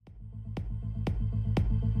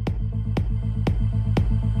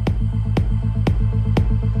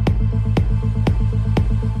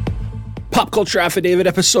Pop Culture Affidavit,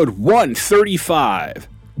 episode 135.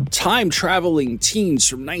 Time-traveling teens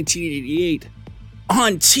from 1988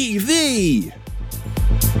 on TV.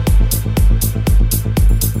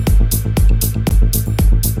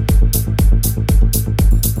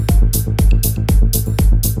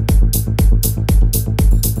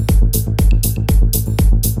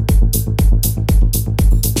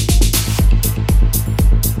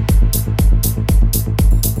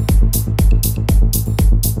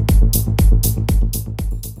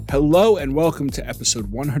 Hello and welcome to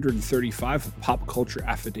episode 135 of Pop Culture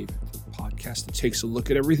Affidavit, the podcast that takes a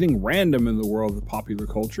look at everything random in the world of popular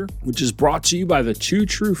culture, which is brought to you by the Two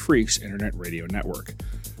True Freaks Internet Radio Network.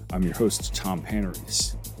 I'm your host, Tom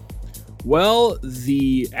Panarese. Well,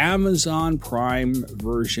 the Amazon Prime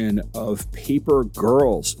version of Paper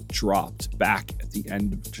Girls dropped back at the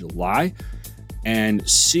end of July. And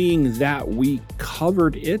seeing that we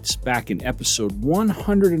covered it back in episode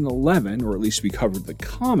 111, or at least we covered the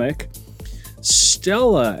comic,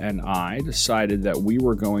 Stella and I decided that we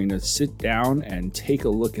were going to sit down and take a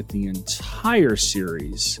look at the entire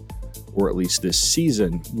series, or at least this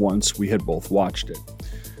season, once we had both watched it.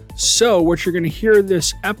 So what you're going to hear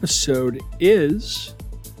this episode is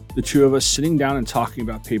the two of us sitting down and talking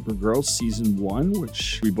about Paper Girls Season 1,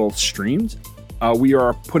 which we both streamed. We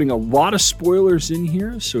are putting a lot of spoilers in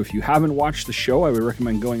here, so if you haven't watched the show, I would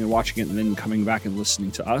recommend going and watching it and then coming back and listening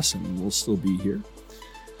to us, and we'll still be here.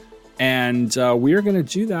 And we are going to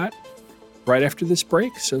do that right after this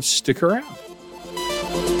break, so stick around.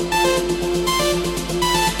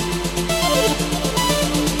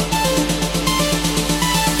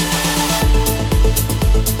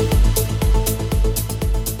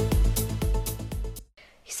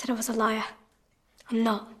 You said I was a liar. I'm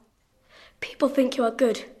not. People think you are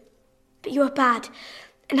good, but you are bad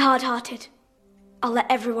and hard-hearted. I'll let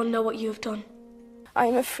everyone know what you have done. I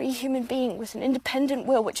am a free human being with an independent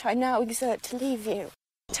will which I now exert to leave you.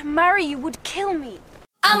 To marry you would kill me.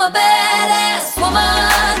 I'm a badass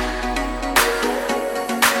woman.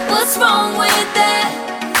 What's wrong with that?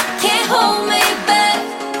 Can't hold me back.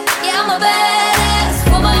 Yeah, I'm a badass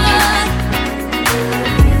woman.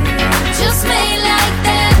 Just made like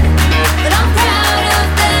that, but I'm proud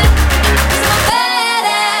of that.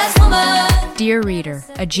 Dear Reader,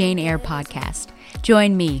 a Jane Eyre podcast.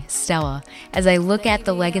 Join me, Stella, as I look at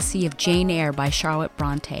the legacy of Jane Eyre by Charlotte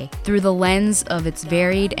Bronte through the lens of its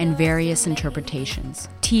varied and various interpretations.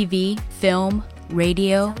 TV, film,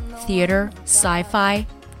 radio, theater, sci-fi,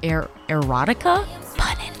 erotica?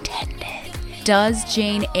 Pun intended. Does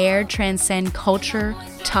Jane Eyre transcend culture,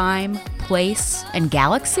 time, place, and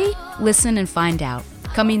galaxy? Listen and find out.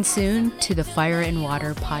 Coming soon to the Fire and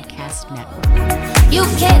Water Podcast Network. You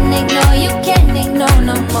can't ignore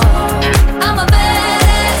no more. I'm a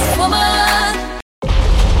badass woman.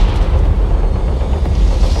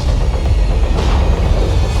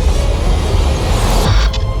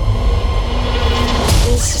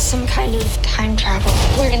 This is some kind of time travel.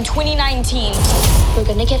 We're in 2019. We're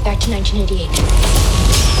gonna get back to 1988.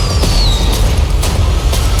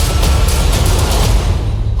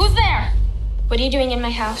 Who's there? What are you doing in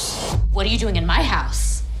my house? What are you doing in my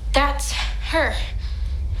house? That's her.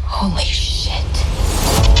 Holy shit.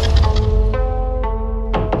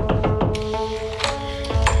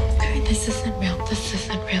 Okay, this isn't real. This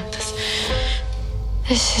isn't real.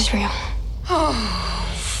 This is real. Oh.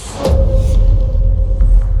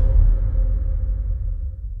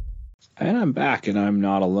 And I'm back, and I'm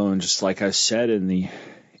not alone. Just like I said in the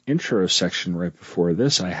intro section right before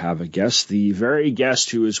this, I have a guest, the very guest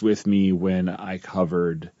who was with me when I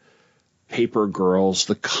covered Paper Girls,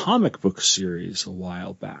 the comic book series, a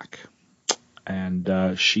while back.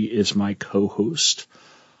 And she is my co-host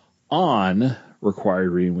on Required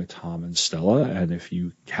Reading with Tom and Stella. And if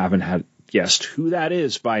you haven't had guessed who that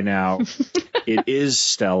is by now, it is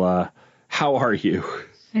Stella. How are you?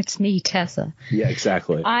 It's me, Tessa. Yeah,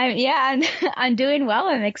 exactly. I'm doing well.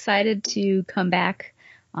 I'm excited to come back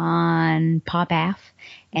on Pop Aff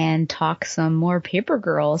and talk some more Paper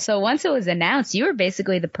Girls. So once it was announced, you were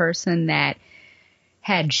basically the person that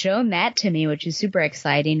had shown that to me, which is super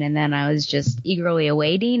exciting. And then I was just eagerly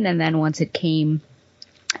awaiting. And then once it came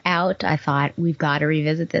out, I thought, we've got to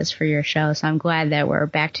revisit this for your show. So I'm glad that we're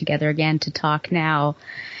back together again to talk now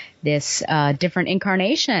this different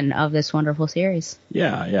incarnation of this wonderful series.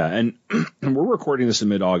 Yeah. And we're recording this in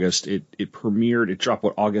mid-August. It dropped,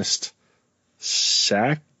 August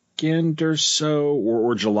 2nd or so,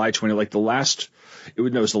 or July 20, like it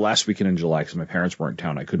was the last weekend in July because my parents weren't in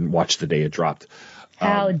town. I couldn't watch the day it dropped.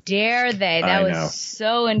 How dare they? That I was know.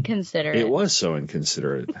 so inconsiderate. It was so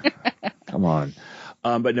inconsiderate. Come on.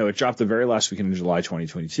 But no, it dropped the very last weekend in July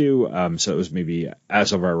 2022. So it was maybe,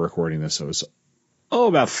 as of our recording this, it was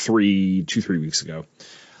about 2-3 weeks ago.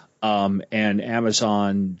 And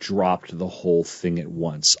Amazon dropped the whole thing at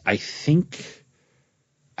once. I think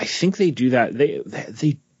they do that.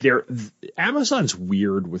 Amazon's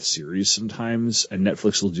weird with series sometimes, and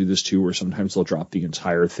Netflix will do this too, where sometimes they'll drop the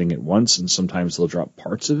entire thing at once, and sometimes they'll drop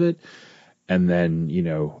parts of it, and then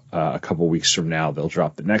a couple weeks from now they'll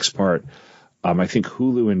drop the next part. I think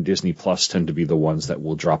Hulu and Disney Plus tend to be the ones that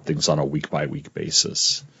will drop things on a week-by-week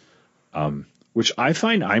basis, which I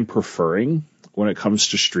find I'm preferring when it comes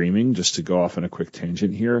to streaming. Just to go off on a quick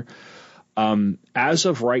tangent here. As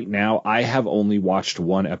of right now, I have only watched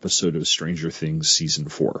one episode of Stranger Things season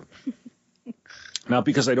 4. Not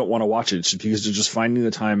because I don't want to watch it, it's because of just finding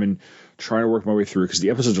the time and trying to work my way through, because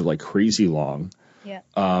the episodes are like crazy long. Yeah.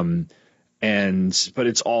 But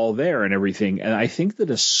it's all there and everything. And I think the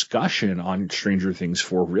discussion on Stranger Things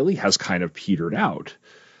 4 really has kind of petered out.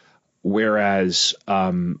 Whereas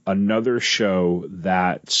another show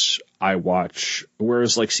that I watch,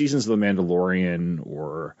 whereas like seasons of The Mandalorian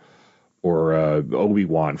or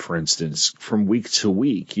Obi-Wan, for instance, from week to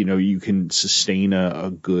week, you can sustain a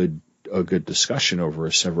good discussion over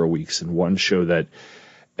several weeks. And one show that,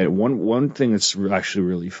 and one thing that's actually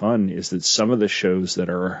really fun is that some of the shows that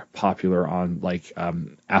are popular on like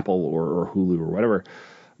Apple or Hulu or whatever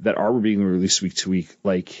that are being released week to week,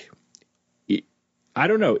 like I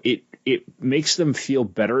don't know, it makes them feel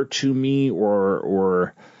better to me,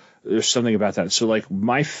 or there's something about that. So like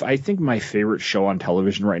I think my favorite show on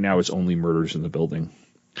television right now is Only Murders in the Building.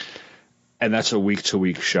 And that's a week to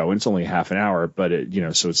week show. And it's only half an hour, but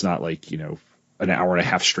so it's not like, an hour and a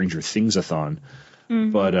half Stranger Things-a-thon.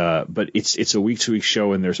 Mm-hmm. But it's a week to week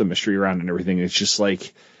show, and there's a mystery around it and everything. It's just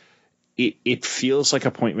like, it feels like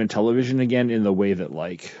appointment television again, in the way that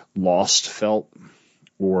like Lost felt,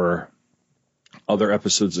 or other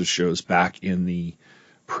episodes of shows back in the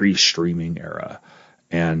pre-streaming era.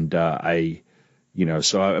 And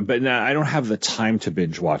but now I don't have the time to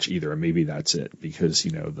binge watch either. And maybe that's it, because, I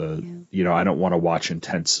don't want to watch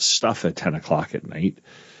intense stuff at 10 o'clock at night.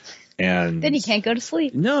 And then you can't go to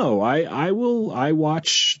sleep. No, I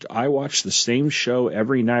watch the same show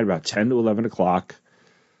every night about 10 to 11 o'clock.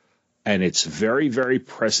 And it's very, very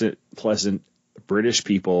pleasant British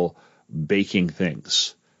people baking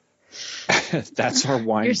things. That's our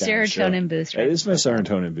wind Your down serotonin show. booster. It is my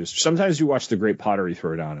serotonin booster. Sometimes you watch The Great Pottery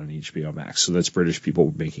Throwdown on HBO Max, so that's British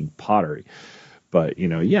people making pottery. But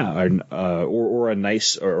or a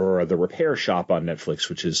nice or The Repair Shop on Netflix,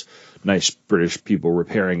 which is nice British people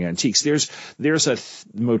repairing antiques. There's a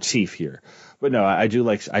motif here. But no, I do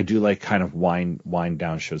like kind of wind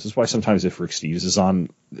down shows. That's why sometimes if Rick Steves is on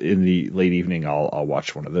in the late evening, I'll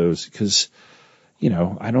watch one of those, because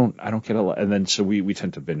I don't get a lot. And then so we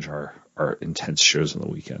tend to binge our intense shows on the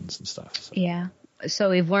weekends and stuff. So. Yeah. So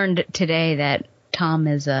we've learned today that Tom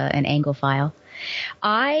is an Anglophile.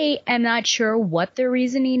 I am not sure what the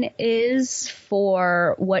reasoning is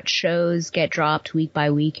for what shows get dropped week by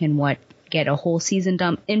week and what get a whole season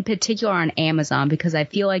dumped, in particular on Amazon, because I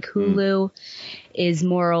feel like Hulu is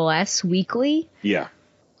more or less weekly. Yeah.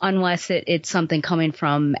 Unless it's something coming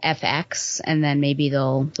from FX, and then maybe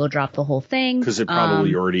they'll drop the whole thing. Because it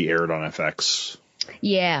probably already aired on FX.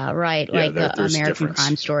 Yeah, right. Yeah, like the American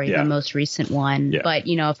Crime Story, the most recent one. Yeah. But,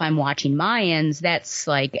 if I'm watching Mayans, that's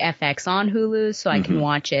like FX on Hulu, so I can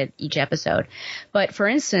watch it each episode. But for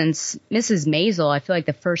instance, Mrs. Maisel, I feel like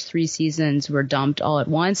the first 3 seasons were dumped all at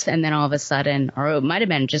once, and then all of a sudden, or it might have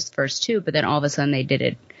been just the first 2, but then all of a sudden they did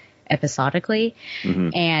it episodically.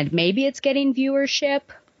 And maybe it's getting viewership.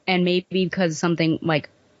 And maybe because something like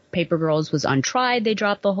Paper Girls was untried, they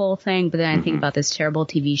dropped the whole thing. But then I think about this terrible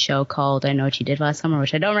TV show called I Know What You Did Last Summer,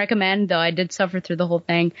 which I don't recommend, though I did suffer through the whole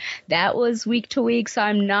thing. That was week to week, so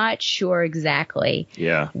I'm not sure exactly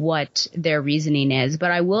what their reasoning is. But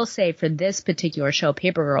I will say for this particular show,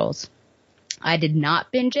 Paper Girls, I did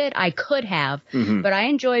not binge it. I could have, but I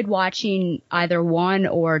enjoyed watching either 1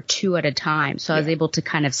 or 2 at a time. So I was able to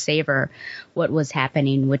kind of savor what was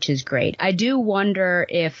happening, which is great. I do wonder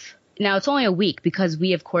if, now it's only a week, because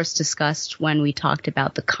we of course discussed when we talked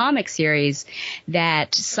about the comic series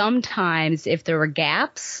that sometimes if there were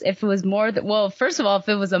gaps, if it was more than, well, first of all, if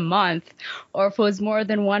it was a month, or if it was more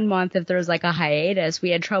than 1 month, if there was like a hiatus, we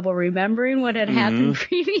had trouble remembering what had happened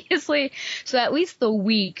previously. So at least the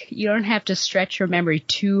week, you don't have to stretch your memory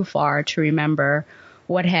too far to remember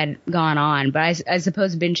what had gone on. But I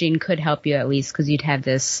suppose binging could help you at least because you'd have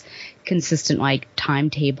this consistent like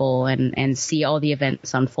timetable and see all the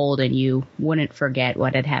events unfold, and you wouldn't forget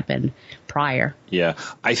what had happened prior. Yeah,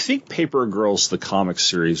 I think Paper Girls, the comic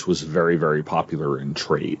series, was very, very popular in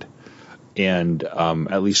trade, and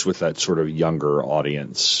at least with that sort of younger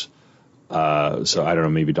audience. So I don't know,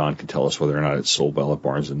 maybe Don could tell us whether or not it sold well at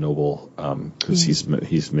Barnes & Noble, because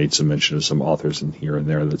he's made some mention of some authors in here and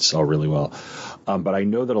there that sell really well. But I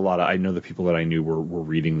know that I know the people that I knew were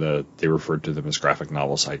reading they referred to them as graphic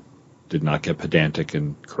novels. I did not get pedantic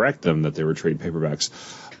and correct them that they were trade paperbacks.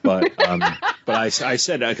 But I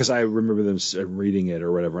said, because I remember them reading it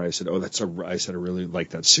or whatever, I said, I said, I really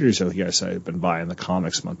like that series. I think I said I've been buying the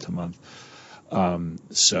comics month to month.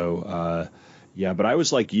 Yeah, but I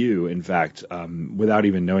was like you, in fact, without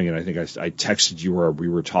even knowing it. I think I texted you or we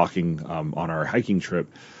were talking on our hiking trip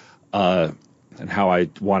and how I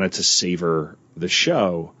wanted to savor the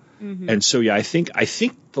show. Mm-hmm. And so, yeah, I think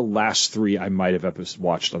the last 3 I might have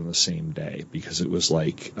watched on the same day, because it was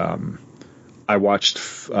like I watched,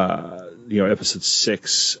 episode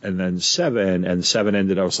 6 and then 7, and 7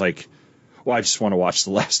 ended. I was like, well, I just want to watch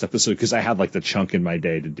the last episode because I had like the chunk in my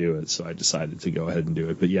day to do it. So I decided to go ahead and do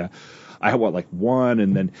it. But yeah, I had 1,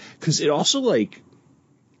 and then because it also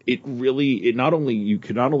you could not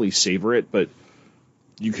only savor it, but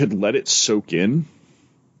you could let it soak in,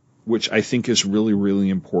 which I think is really, really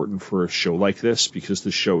important for a show like this, because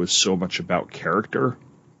the show is so much about character.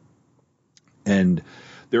 And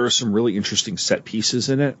there are some really interesting set pieces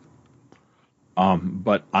in it.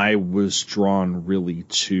 But I was drawn really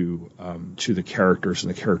to the characters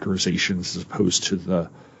and the characterizations as opposed to the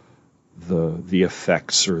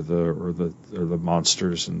effects or the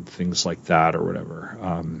monsters and things like that or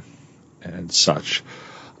whatever, and such.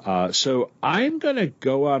 So I'm going to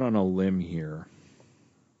go out on a limb here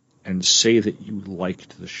and say that you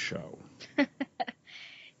liked the show.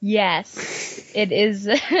 Yes, it is.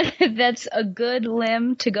 That's a good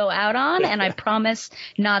limb to go out on, and I promise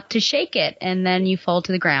not to shake it, and then you fall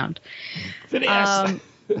to the ground. Which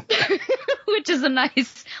is a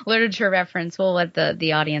nice literature reference. We'll let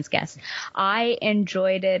the audience guess. I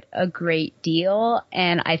enjoyed it a great deal,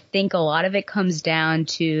 and I think a lot of it comes down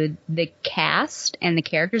to the cast and the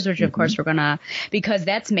characters, which of course we're gonna, because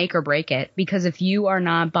that's make or break it. Because if you are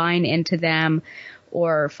not buying into them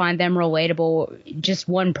or find them relatable, just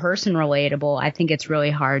one person relatable, I think it's really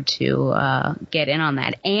hard to get in on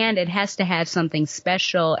that. And it has to have something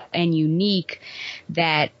special and unique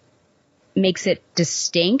that makes it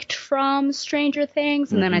distinct from Stranger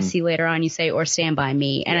Things. And then I see later on you say, or Stand By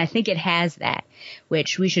Me. And I think it has that,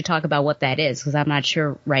 which we should talk about what that is, because I'm not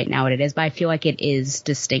sure right now what it is, but I feel like it is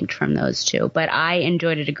distinct from those two. But I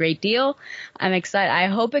enjoyed it a great deal. I'm excited. I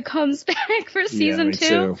hope it comes back for season 2.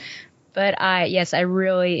 Too. But I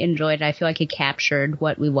really enjoyed it. I feel like it captured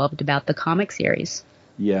what we loved about the comic series.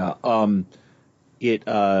 Yeah.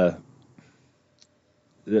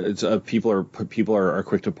 People are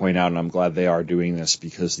quick to point out, and I'm glad they are doing this,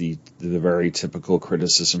 because the very typical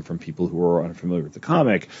criticism from people who are unfamiliar with the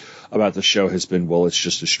comic about the show has been, well, it's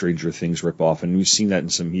just a Stranger Things ripoff. And we've seen that in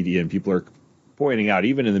some media, and people are pointing out,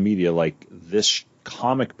 even in the media, like this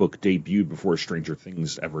comic book debuted before Stranger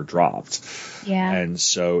Things ever dropped. Yeah. And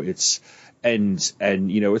so it's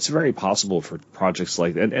very possible for projects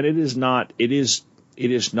like that. And it is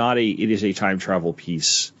a time travel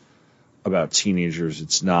piece about teenagers.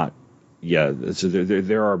 It's not, so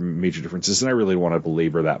there are major differences, and I really don't want to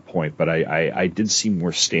belabor that point, but I did see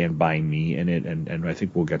more Stand By Me in it, and I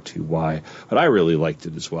think we'll get to why. But I really liked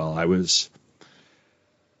it as well. I was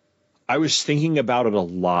thinking about it a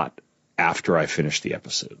lot after I finished the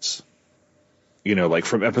episodes, like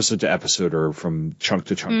from episode to episode or from chunk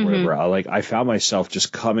to chunk, whatever. I found myself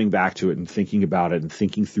just coming back to it and thinking about it and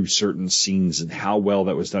thinking through certain scenes and how well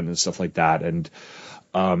that was done and stuff like that. And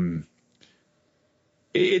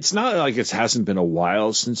it's not like it hasn't been a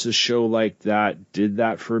while since a show like that did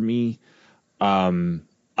that for me.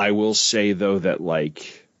 I will say, though, that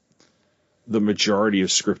the majority of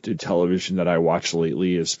scripted television that I watch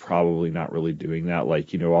lately is probably not really doing that.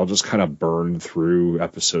 I'll just kind of burn through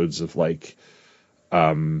episodes of whatever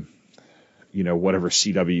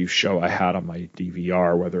CW show I had on my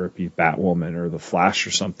DVR, whether it be Batwoman or The Flash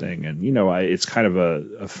or something. And, it's kind of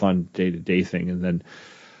a fun day-to-day thing. And then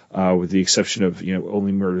with the exception of,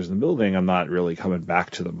 Only Murders in the Building, I'm not really coming back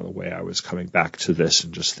to them the way I was coming back to this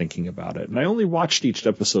and just thinking about it. And I only watched each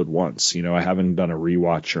episode once. I haven't done a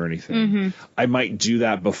rewatch or anything. I might do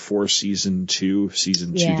that before season 2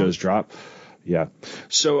 does drop. Yeah.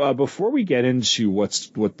 So before we get into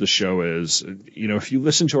what the show is, if you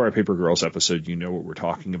listen to our Paper Girls episode, you know what we're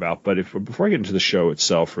talking about. But before I get into the show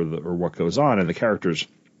itself or what goes on and the characters,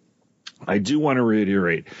 I do want to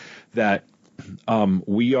reiterate that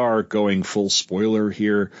we are going full spoiler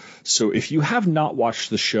here. So if you have not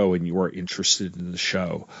watched the show and you are interested in the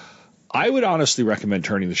show, I would honestly recommend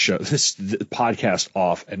turning the podcast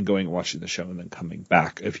off and going and watching the show and then coming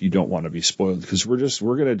back if you don't want to be spoiled, because we're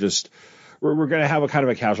going to have a kind of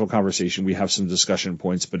a casual conversation. We have some discussion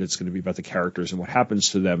points, but it's going to be about the characters and what happens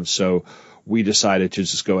to them. So we decided to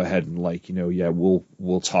just go ahead and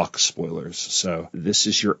we'll talk spoilers. So this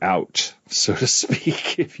is your out, so to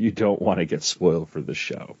speak, if you don't want to get spoiled for the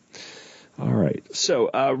show. All right. So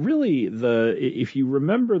really, if you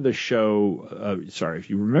remember the show, if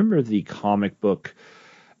you remember the comic book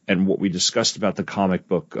and what we discussed about the comic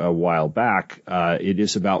book a while back, it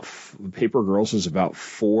is about Paper Girls is about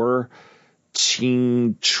 4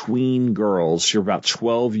 tween girls. You're about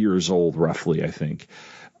 12 years old, roughly, I think,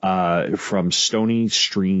 from Stony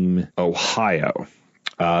Stream, Ohio.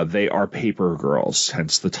 They are paper girls,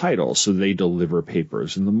 hence the title. So they deliver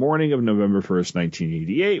papers. In the morning of November 1st,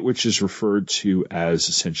 1988, which is referred to as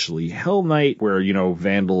essentially Hell Night, where,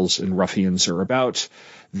 vandals and ruffians are about,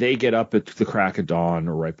 they get up at the crack of dawn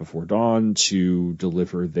or right before dawn to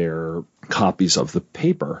deliver their copies of the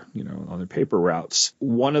paper, on their paper routes.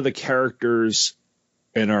 One of the characters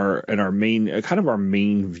in our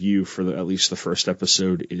main view for at least the first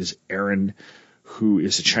episode is Erin, who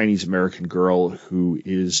is a Chinese American girl who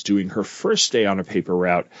is doing her first day on a paper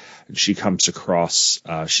route, and she comes across,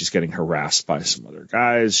 she's getting harassed by some other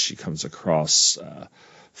guys. She comes across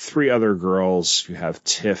 3 other girls. You have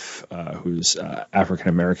Tiff, who's African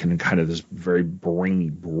American and kind of this very brainy,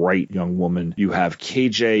 bright young woman. You have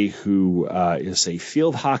KJ, who is a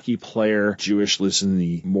field hockey player, Jewish, lives in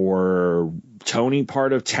the more Tony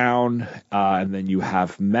part of town, and then you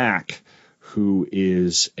have Mac, who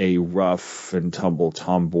is a rough and tumble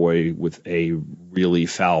tomboy with a really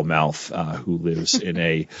foul mouth, who lives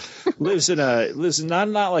not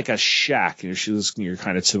like a shack. She lives in your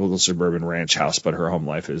kind of typical suburban ranch house, but her home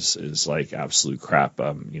life is like absolute crap.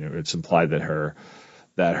 It's implied that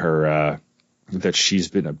she's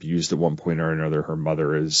been abused at one point or another. Her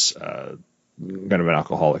mother is kind of an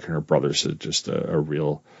alcoholic, and her brother's just a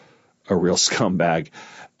real scumbag.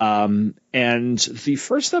 And the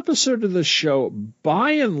first episode of the show,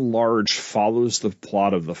 by and large, follows the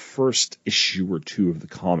plot of the first issue or 2 of the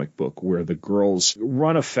comic book, where the girls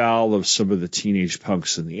run afoul of some of the teenage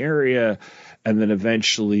punks in the area, and then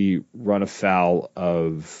eventually run afoul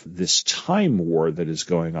of this time war that is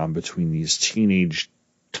going on between these teenage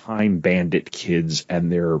time bandit kids and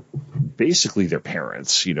their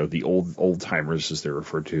parents, the old timers as they're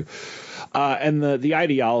referred to. And the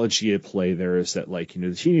ideology at play there is that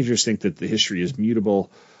the teenagers think that the history is malleable,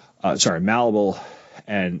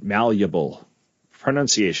 and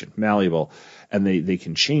they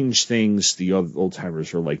can change things. The old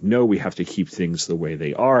timers are like, no, we have to keep things the way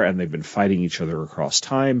they are. And they've been fighting each other across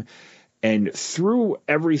time. And through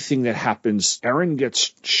everything that happens, Erin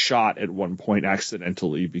gets shot at one point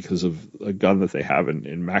accidentally because of a gun that they have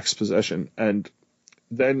in Mac's possession. And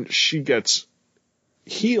then she gets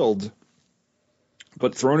healed,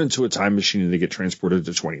 but thrown into a time machine, and they get transported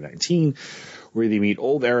to 2019, where they meet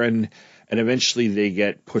old Erin. And eventually they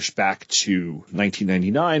get pushed back to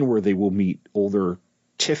 1999, where they will meet older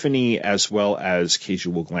Tiffany, as well as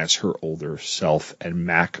KJ will glance her older self, and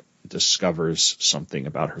Mac discovers something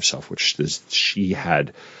about herself, which is she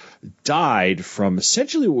had died from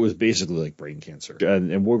essentially what was basically like brain cancer.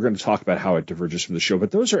 And we're going to talk about how it diverges from the show,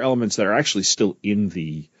 but those are elements that are actually still in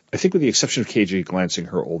I think with the exception of KJ glancing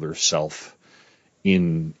her older self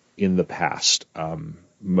in the past,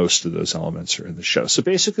 most of those elements are in the show. So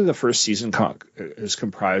basically the first season is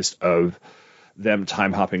comprised of them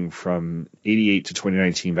time hopping from 88 to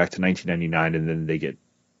 2019 back to 1999, and then they get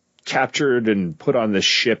captured and put on this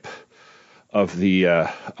ship of the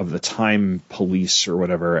time police or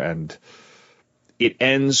whatever, and it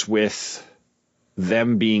ends with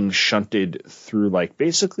them being shunted through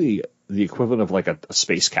basically the equivalent of a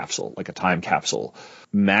space capsule, like a time capsule.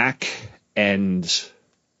 Mac and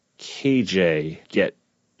KJ get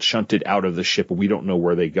shunted out of the ship, and we don't know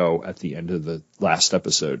where they go at the end of the last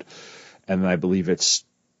episode. And I believe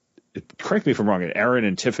correct me if I'm wrong, and Erin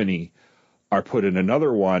and Tiffany are put in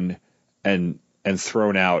another one and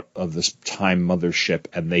thrown out of this time mothership,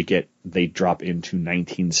 and they drop into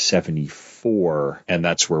 1974, and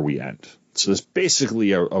that's where we end. So it's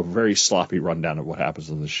basically a very sloppy rundown of what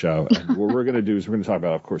happens on the show. And what we're going to do is we're going to talk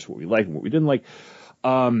about, of course, what we like and what we didn't like.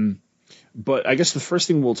 But I guess the first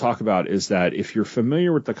thing we'll talk about is that if you're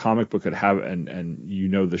familiar with the comic book and you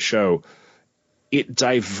know the show, it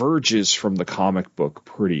diverges from the comic book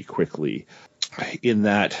pretty quickly in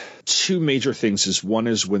that two major things is one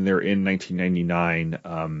is when they're in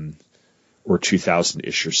 1999 or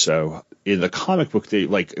 2000-ish or so. In the comic book, they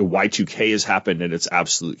like Y2K has happened and it's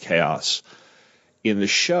absolute chaos. In the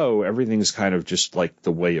show, everything's kind of just like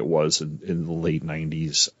the way it was in the late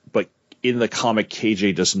 90s. But in the comic,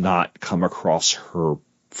 KJ does not come across her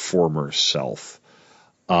former self.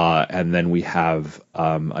 And then we have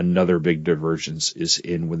another big divergence is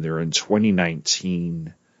in when they're in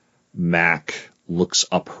 2019, Mac looks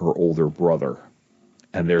up her older brother.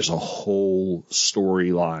 And there's a whole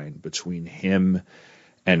storyline between him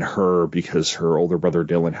and her because her older brother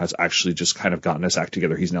Dylan has actually just kind of gotten his act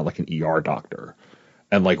together. He's now like an ER doctor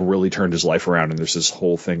and like really turned his life around. And there's this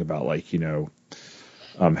whole thing about like, you know,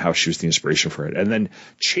 how she was the inspiration for it. And then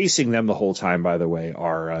chasing them the whole time, by the way,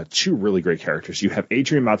 are two really great characters. You have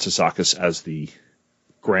Adrian Matsuzakis as the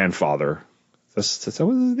grandfather. That's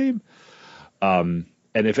what his name? And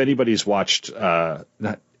if anybody's watched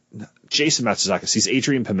Jason Matsuzakis, he's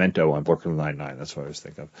Adrian Pimento on Brooklyn Nine-Nine. That's what I was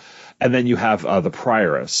thinking of. And then you have the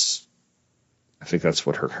Prioress. I think that's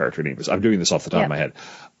what her character name is. I'm doing this off the top of my head.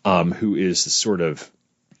 Who is the sort of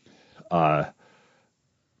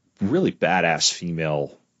really badass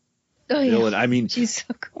female villain. I mean, she's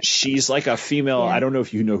so cool. She's like a female. I don't know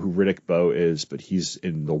if you know who Riddick Bowe is, but he's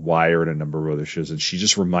in The Wire and a number of other shows. And she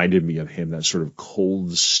just reminded me of him, that sort of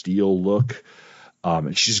cold steel look.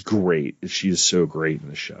 And she's great. She is so great in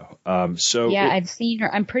the show. I've seen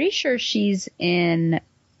her. I'm pretty sure she's in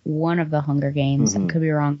one of the Hunger Games. I could be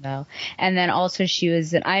wrong though. And then also she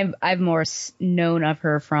was in, I've more known of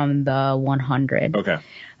her from the 100. Okay.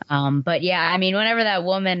 But yeah, I mean, whenever that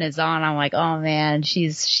woman is on, I'm like, oh man,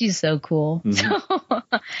 she's so cool. So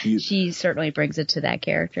she certainly brings it to that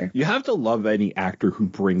character. You have to love any actor who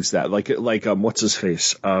brings that. Like what's his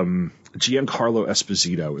face? Giancarlo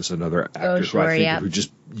Esposito is another actor who I think who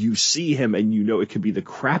just, you see him and you know it could be the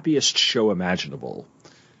crappiest show imaginable,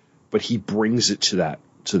 but he brings it to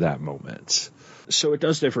that moment. So it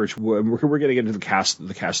does diverge. We're going to get into the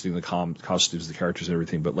casting, the costumes, the characters and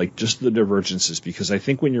everything, but like just the divergences, because I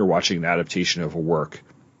think when you're watching an adaptation of a work,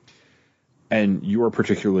 and you are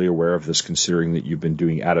particularly aware of this considering that you've been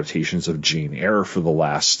doing adaptations of Jane Eyre for the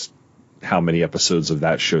last how many episodes of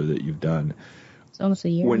that show that you've done. It's almost a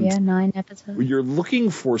year, 9 episodes. When you're looking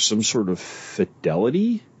for some sort of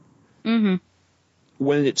fidelity, when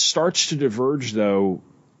it starts to diverge, though,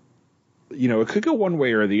 you know, it could go one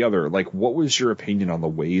way or the other. Like, what was your opinion on the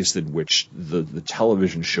ways in which the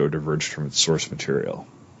television show diverged from its source material?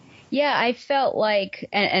 Yeah, I felt like,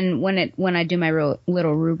 and when I do my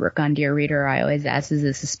little rubric on Dear Reader, I always ask, is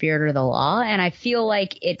this the spirit or the law? And I feel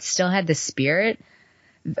like it still had the spirit,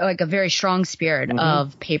 like a very strong spirit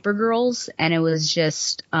of Paper Girls, and it was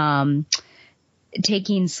just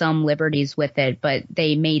taking some liberties with it, but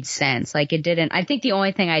they made sense. Like, it didn't. I think the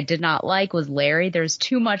only thing I did not like was Larry. There's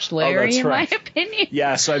too much Larry in my opinion.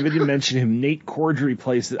 Yeah, so I didn't mention him. Nate Cordry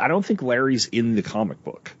plays. I don't think Larry's in the comic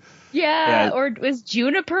book. Yeah, or was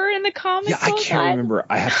Juniper in the comic book? I can't remember.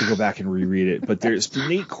 I have to go back and reread it. But there's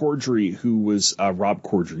Nate Cordry, who was Rob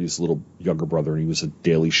Cordry's little younger brother, and he was a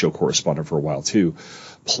Daily Show correspondent for a while too,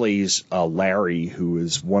 plays Larry, who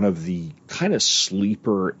is one of the kind of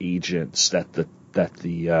sleeper agents that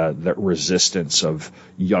the resistance of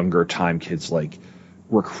younger time kids like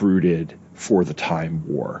recruited for the Time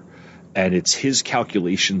War. And it's his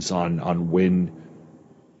calculations on when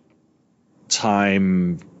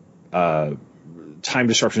time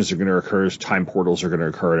disruptions are going to occur, time portals are going to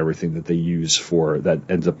occur, and everything that they use for that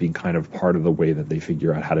ends up being kind of part of the way that they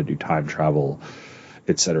figure out how to do time travel,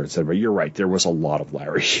 et cetera, et cetera. But you're right, there was a lot of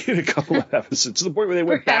Larry in a couple of episodes, to the point where they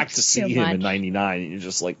went back to see him in 99, and you're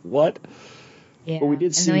just like, what? Yeah. But we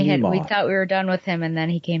did see Mima. We thought we were done with him, and then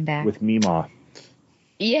he came back. With Mima.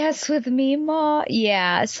 Yes, with Mima.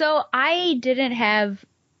 Yeah. So I didn't have,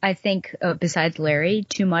 I think, besides Larry,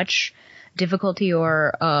 too much difficulty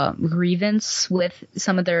or grievance with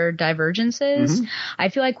some of their divergences. I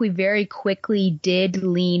feel like we very quickly did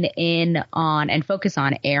lean in on and focus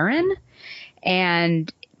on Aaron.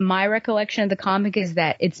 And my recollection of the comic is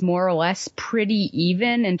that it's more or less pretty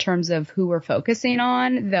even in terms of who we're focusing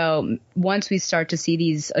on, though once we start to see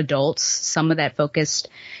these adults, some of that focus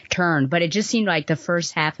turned. But it just seemed like the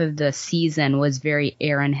first half of the season was very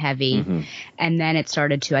Aaron heavy. And then it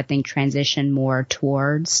started to, I think, transition more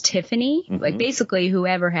towards Tiffany. Like basically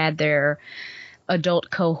whoever had their adult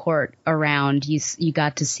cohort around, you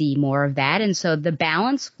got to see more of that. And so the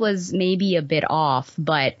balance was maybe a bit off,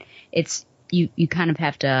 but it's you kind of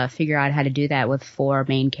have to figure out how to do that with 4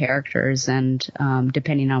 main characters and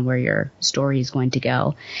depending on where your story is going to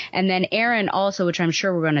go. And then Aaron also, which I'm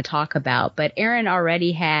sure we're going to talk about, but Aaron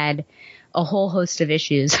already had a whole host of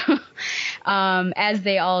issues, as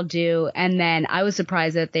they all do. And then I was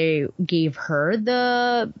surprised that they gave her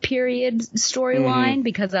the period storyline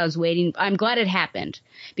because I was waiting. I'm glad it happened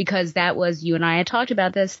because that was, you and I had talked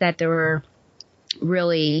about this, that there were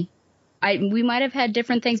really, we might have had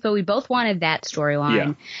different things, but we both wanted that storyline.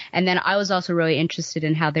 Yeah. And then I was also really interested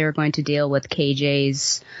in how they were going to deal with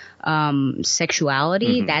KJ's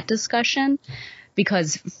sexuality, that discussion,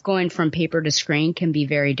 because going from paper to screen can be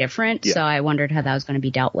very different. Yeah. So I wondered how that was going to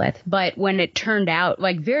be dealt with. But when it turned out,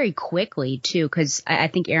 like, very quickly, too, because I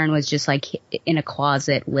think Aaron was just, like, in a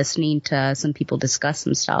closet listening to some people discuss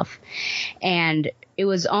some stuff. And it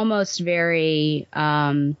was almost very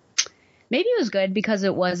maybe it was good because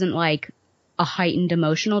it wasn't like a heightened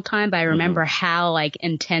emotional time, but I remember how like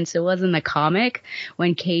intense it was in the comic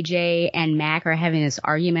when KJ and Mac are having this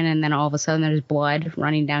argument and then all of a sudden there's blood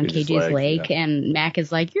running down KJ's leg and Mac is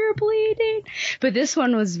like, "You're bleeding." But this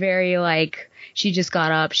one was very like, she just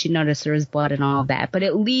got up, she noticed there was blood and all of that. But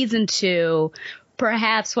it leads into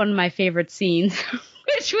perhaps one of my favorite scenes,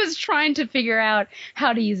 which was trying to figure out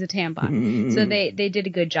how to use a tampon. So they did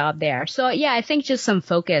a good job there. So yeah, I think just some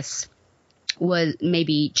focus was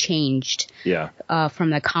maybe changed from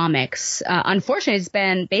the comics. Unfortunately, it's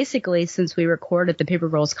been basically since we recorded the Paper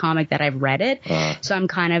Girls comic that I've read it. So I'm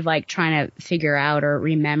kind of like trying to figure out or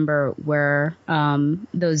remember where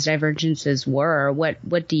those divergences were.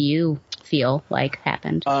 What do you feel like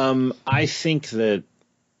happened? I think that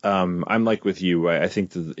I'm like with you. I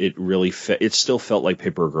think that it really it still felt like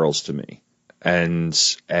Paper Girls to me. And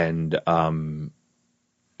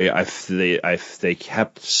they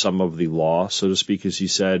kept some of the law, so to speak, as you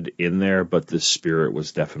said, in there, but the spirit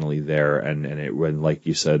was definitely there. And it, when, like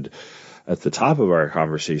you said at the top of our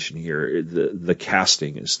conversation here, the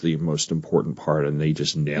casting is the most important part, and they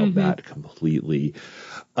just nailed that completely.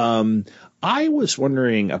 I was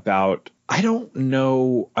wondering about, I don't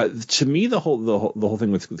know, to me the whole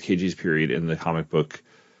thing with KJ's period in the comic book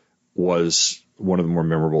was one of the more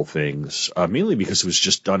memorable things, mainly because it was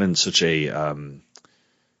just done in such a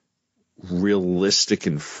realistic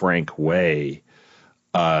and frank way.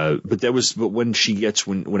 But when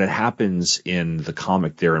it happens in the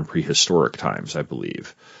comic, they're in prehistoric times, I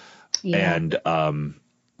believe. Yeah. And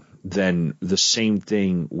then the same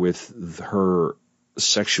thing with her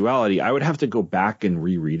sexuality. I would have to go back and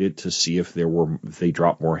reread it to see if they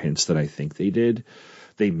dropped more hints than I think they did.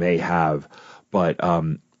 They may have, but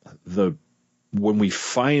when we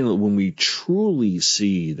truly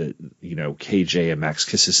see that, you know, KJ and Max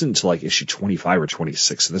kiss isn't until like issue 25 or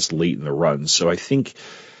 26, and that's late in the run. So I think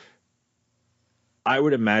I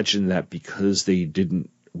would imagine that because they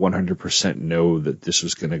didn't 100% know that this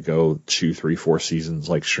was going to go 2, 3, 4 seasons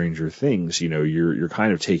like Stranger Things, you know, you're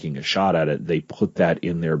kind of taking a shot at it. They put that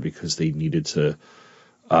in there because they needed to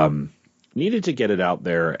get it out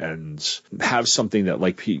there and have something that,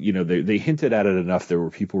 like, you know, they hinted at it enough there were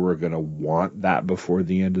people who were going to want that before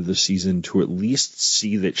the end of the season to at least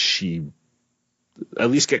see that at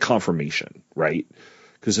least get confirmation, right?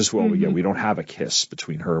 Because we don't have a kiss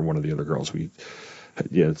between her and one of the other girls. We're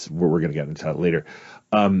going to get into that later.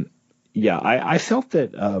 I felt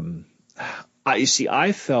that,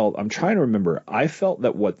 I'm trying to remember, I felt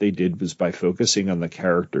that what they did was by focusing on the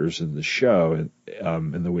characters in the show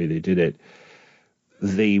and the way they did it,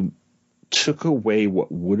 they took away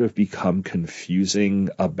what would have become confusing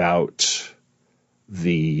about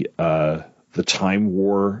the time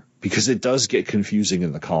war, because it does get confusing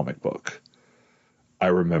in the comic book. I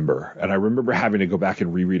remember having to go back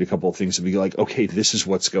and reread a couple of things and be like, okay, this is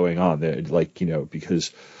what's going on. Like, you know,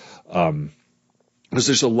 because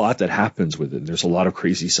there's a lot that happens with it. There's a lot of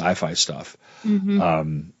crazy sci-fi stuff.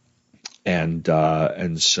 And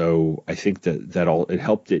so I think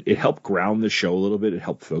it helped ground the show a little bit. It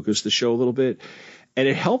helped focus the show a little bit, and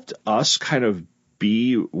it helped us kind of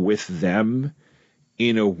be with them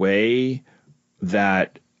in a way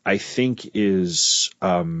that I think is,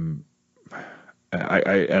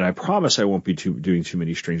 I promise I won't be doing too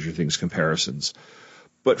many Stranger Things comparisons.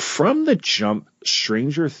 But from the jump,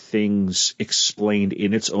 Stranger Things explained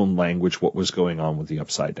in its own language what was going on with the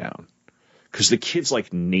Upside Down. Because the kids,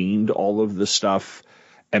 like, named all of the stuff,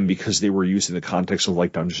 and because they were using the context of,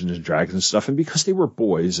 like, Dungeons and Dragons and stuff, and because they were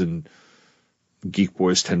boys, and geek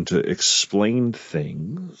boys tend to explain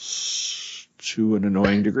things to an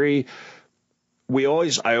annoying degree, I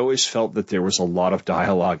always felt that there was a lot of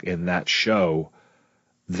dialogue in that show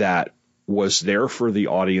that was there for the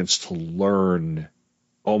audience to learn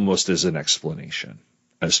almost as an explanation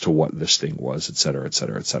as to what this thing was, et cetera, et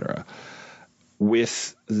cetera, et cetera.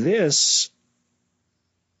 With this,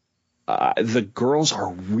 the girls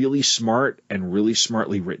are really smart and really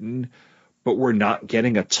smartly written, but we're not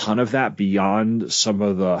getting a ton of that beyond some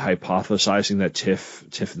of the hypothesizing that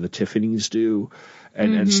the Tiffany's do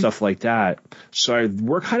and stuff like that. So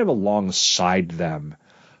we're kind of alongside them.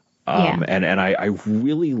 And I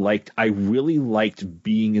really liked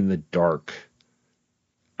being in the dark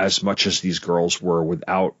as much as these girls were,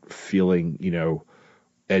 without feeling,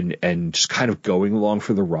 and just kind of going along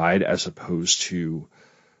for the ride, as opposed to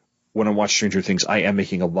when I watch Stranger Things, I am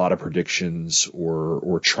making a lot of predictions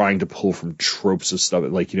or trying to pull from tropes of stuff.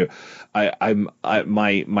 Like,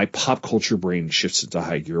 my pop culture brain shifts into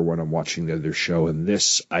high gear when I'm watching the other show. And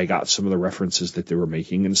this, I got some of the references that they were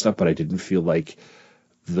making and stuff, but I didn't feel like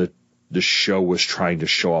the show was trying to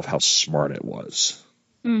show off how smart it was.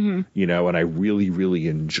 And I really, really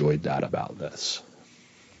enjoyed that about this.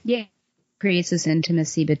 Yeah. Creates this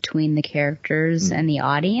intimacy between the characters and the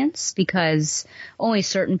audience, because only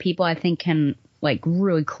certain people, I think, can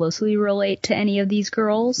really closely relate to any of these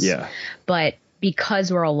girls. Yeah. But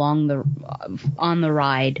because we're on the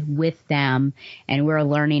ride with them and we're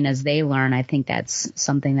learning as they learn, I think that's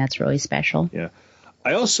something that's really special. Yeah.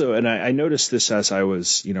 I also, and I noticed this as I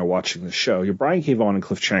was, watching the show, Brian K. Vaughan and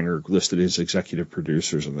Cliff Chang are listed as executive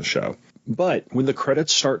producers on the show. But when the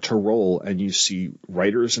credits start to roll and you see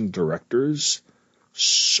writers and directors,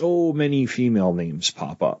 so many female names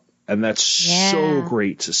pop up. And that's so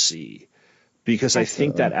great to see, because I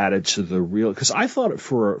think that added to the real, because I thought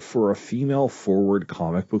for a female forward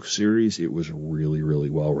comic book series, it was really, really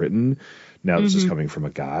well written. Now this is coming from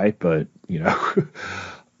a guy, but,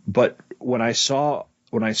 but when I saw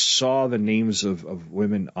the names of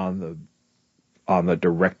women on the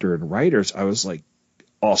director and writers, I was like,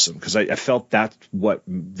 awesome, because I felt that's what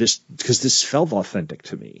this felt authentic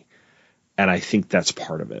to me, and I think that's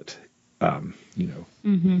part of it.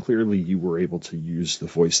 Clearly you were able to use the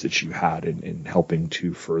voice that you had in helping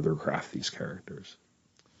to further craft these characters.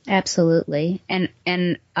 Absolutely, and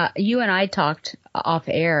you and I talked off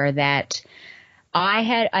air that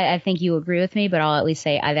I think you agree with me, but I'll at least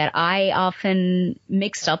say that I often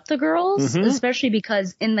mixed up the girls, especially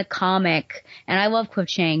because in the comic, and I love Cliff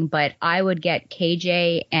Chang, but I would get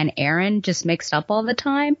KJ and Aaron just mixed up all the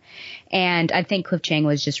time. And I think Cliff Chang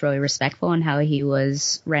was just really respectful in how he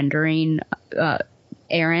was rendering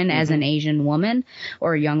Aaron as an Asian woman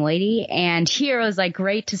or a young lady. And here it was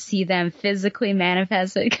great to see them physically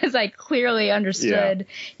manifested, because I clearly understood,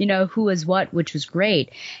 who was what, which was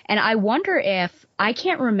great. And I wonder if, I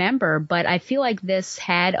can't remember, but I feel like this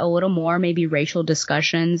had a little more maybe racial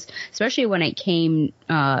discussions, especially when it came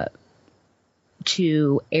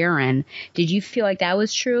to Aaron. Did you feel like that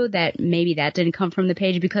was true, that maybe that didn't come from the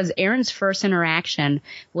page? Because Aaron's first interaction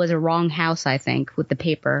was a wrong house, I think, with the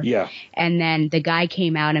paper. Yeah. And then the guy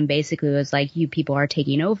came out and basically was like, you people are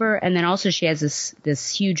taking over. And then also she has this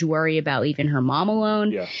huge worry about leaving her mom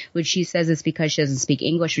alone, which she says is because she doesn't speak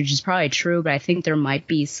English, which is probably true, but I think there might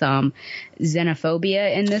be some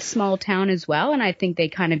xenophobia in this small town as well. And I think they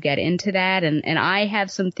kind of get into that. And I have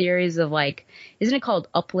some theories of isn't it called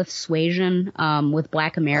uplift suasion? With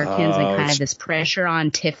Black Americans and kind of this pressure on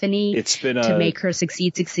Tiffany to make her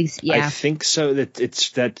succeed. Yeah, I think so.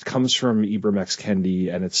 That comes from Ibram X.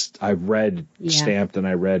 Kendi, and I read Stamped and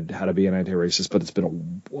I read How to Be an Anti-Racist, but it's been a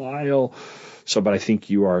while. So, but I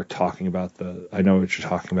think you are talking about I know what you're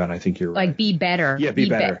talking about. I think you're right. Be better. Yeah, be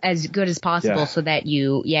better. As good as possible so that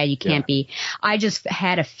you can't be. I just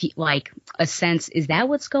had a sense, is that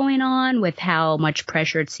what's going on with how much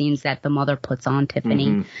pressure it seems that the mother puts on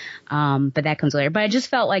Tiffany? But that comes later. But I just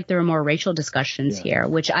felt like there were more racial discussions here,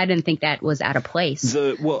 which I didn't think that was out of place.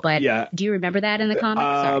 Do you remember that in the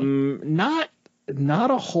comics?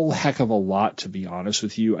 Not a whole heck of a lot, to be honest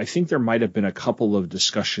with you. I think there might have been a couple of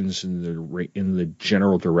discussions in the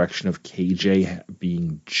general direction of KJ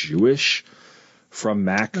being Jewish from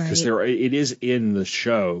Mac, because it is in the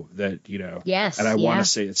show that, yes, and I want to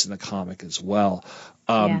say it's in the comic as well.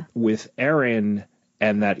 With Aaron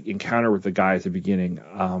and that encounter with the guy at the beginning,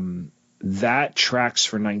 that tracks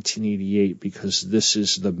for 1988 because this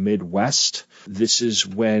is the Midwest. This is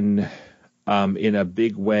when, in a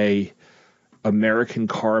big way, American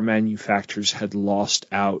car manufacturers had lost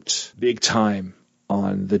out big time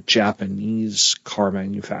on the Japanese car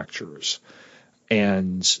manufacturers.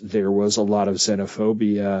 And there was a lot of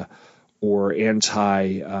xenophobia or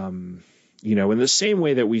You know, in the same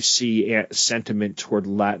way that we see sentiment toward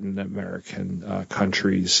Latin American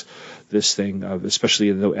countries, this thing of, especially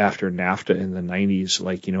after NAFTA in the 90s,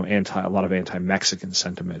 like, you know, a lot of anti-Mexican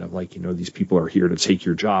sentiment of like, you know, these people are here to take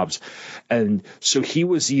your jobs. And so he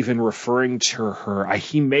was even referring to her,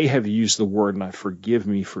 he may have used the word, and forgive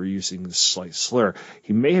me for using this slight slur,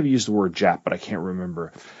 he may have used the word Jap, but I can't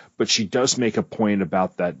remember. But she does make a point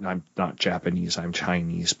about that. I'm not Japanese, I'm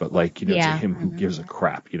Chinese, but like, you know, to him, who gives a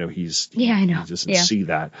crap? You know, he doesn't see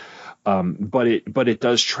that. But it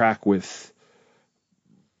does track with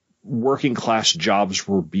working class jobs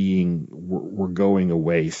were going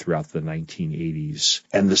away throughout the 1980s,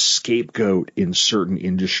 and the scapegoat in certain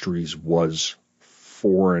industries was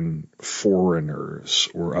foreigners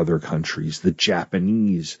or other countries. The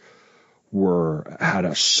Japanese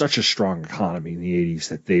had such a strong economy in the 80s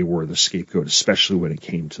that they were the scapegoat, especially when it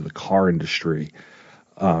came to the car industry.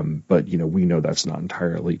 But you know, we know that's not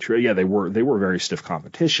entirely true. Yeah, they were very stiff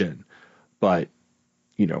competition, but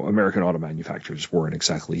you know, American auto manufacturers weren't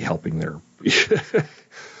exactly helping themselves.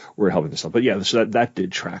 But yeah, so that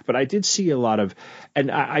did track. But I did see a lot of, and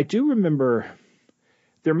I do remember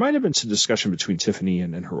there might have been some discussion between Tiffany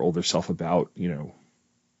and her older self about, you know,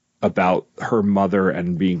 about her mother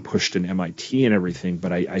and being pushed in MIT and everything.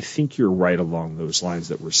 But I think you're right along those lines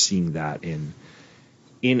that we're seeing that in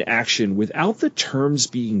action without the terms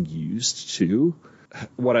being used too.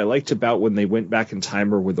 What I liked about when they went back in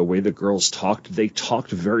time, or with the way the girls talked, they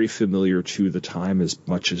talked very familiar to the time as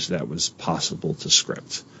much as that was possible to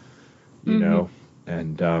script, you know,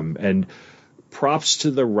 and props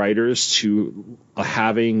to the writers to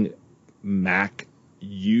having Mac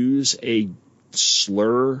use a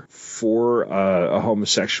slur for a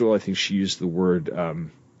homosexual. I think she used the word,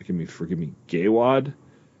 forgive me, gaywad,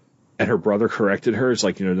 and her brother corrected her. It's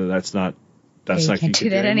like, you know, no, that's not you can't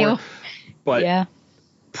do that anymore. But yeah,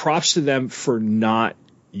 props to them for not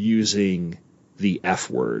using the F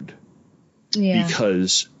word,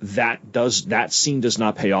 because that scene does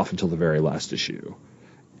not pay off until the very last issue.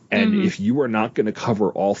 And if you are not going to cover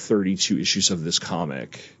all 32 issues of this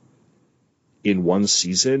comic in one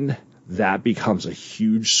season, that becomes a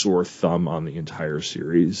huge sore thumb on the entire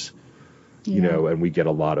series, you know, and we get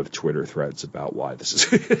a lot of Twitter threads about why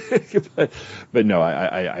this is, but no,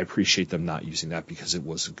 I appreciate them not using that, because it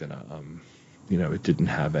wasn't gonna, you know, it didn't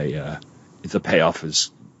have the payoff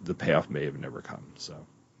may have never come. So,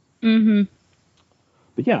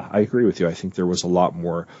 but yeah, I agree with you. I think there was a lot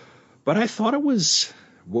more, but I thought it was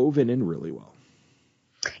woven in really well.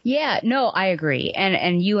 Yeah, no, I agree.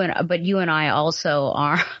 And you and I also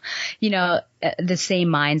are, you know, the same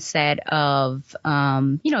mindset of,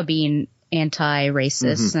 you know, being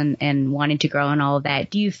anti-racist and wanting to grow and all of that.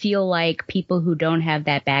 Do you feel like people who don't have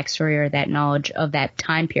that backstory or that knowledge of that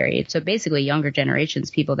time period, so basically younger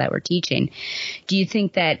generations, people that were teaching, do you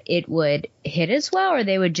think that it would hit as well, or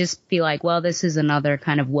they would just be like, well, this is another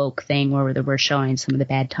kind of woke thing where we're showing some of the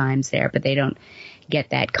bad times there, but they don't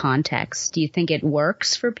get that context? Do you think it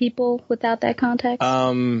works for people without that context?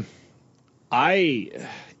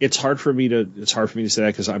 It's hard for me to say that,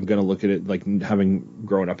 because I'm going to look at it like having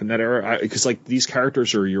grown up in that era, because like these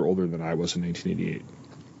characters are a year older than I was in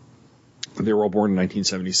 1988. They were all born in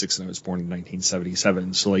 1976 and I was born in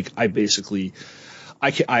 1977. So like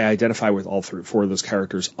I identify with all four of those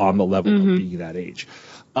characters on the level of being that age.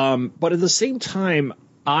 But at the same time,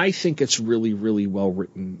 I think it's really, really well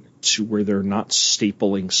written to where they're not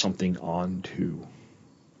stapling something onto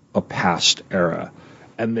a past era.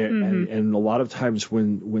 And and a lot of times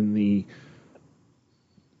when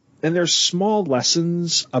there's small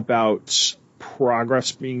lessons about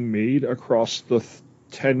progress being made across the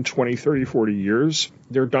 10, 20, 30, 40 years.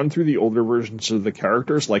 They're done through the older versions of the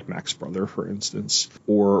characters, like Mac's brother, for instance,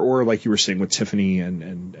 or like you were saying with Tiffany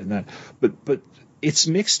and that. But it's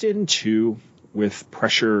mixed in too with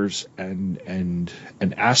pressures and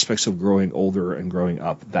aspects of growing older and growing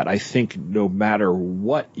up that I think no matter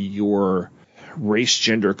what your race,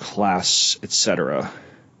 gender, class, etc.,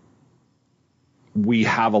 we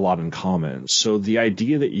have a lot in common. So the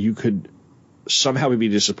idea that you could somehow be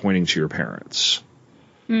disappointing to your parents,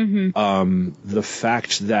 the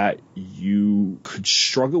fact that you could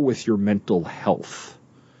struggle with your mental health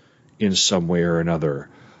in some way or another,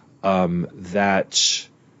 that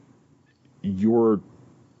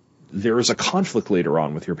there is a conflict later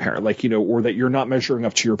on with your parent, like, you know, or that you're not measuring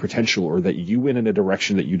up to your potential, or that you went in a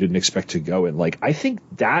direction that you didn't expect to go in. Like, I think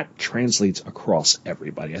that translates across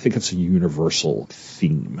everybody. I think it's a universal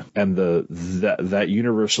theme, and that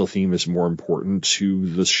universal theme is more important to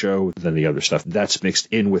the show than the other stuff that's mixed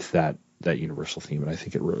in with that universal theme. And I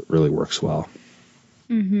think it really works well.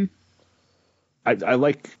 I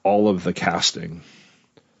like all of the casting.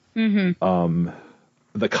 Mm-hmm.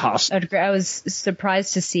 The costume. I was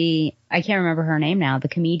surprised to see, I can't remember her name now, the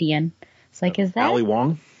comedian. It's like, is that Ali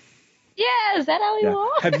Wong? Yeah, is that Ali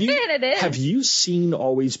Wong? It is. Have you seen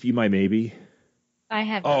Always Be My Maybe? I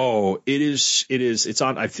have. Oh, it is. It's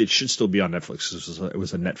on. It should still be on Netflix. It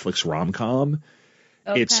was a Netflix rom-com.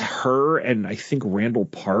 Okay. It's her and I think Randall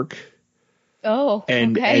Park. Oh,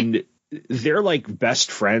 and okay. And they're like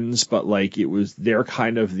best friends, but like they're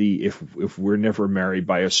kind of the if we're never married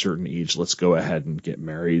by a certain age, let's go ahead and get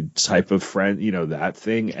married type of friend, that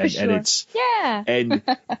thing. And sure. and it's yeah, and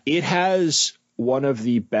it has one of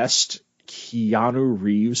the best Keanu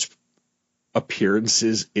Reeves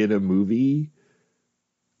appearances in a movie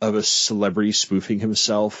of a celebrity spoofing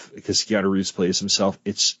himself, because Keanu Reeves plays himself.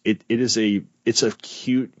 It's a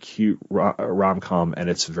cute rom-com, and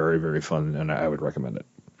it's very, very fun, and I would recommend it.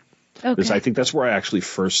 Because I think that's where I actually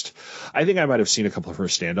I think I might have seen a couple of her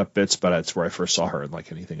stand-up bits, but that's where I first saw her in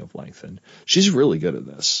like anything of length, and she's really good at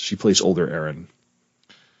this. She plays older Erin.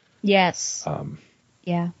 Yes.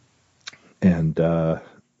 Yeah. And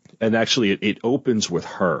actually it opens with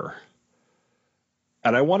her.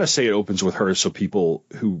 And I want to say it opens with her so people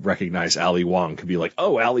who recognize Ali Wong could be like,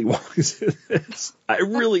 oh, Ali Wong is in this. I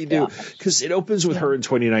really do. Because it opens with her in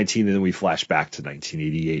 2019, and then we flash back to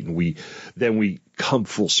 1988, and we come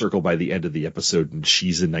full circle by the end of the episode, and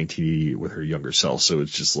she's in 1988 with her younger self. So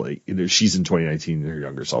it's just like, she's in 2019 and her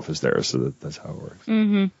younger self is there. So that's how it works.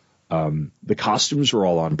 Mm-hmm. The costumes are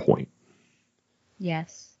all on point.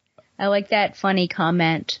 Yes. I like that funny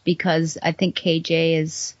comment because I think KJ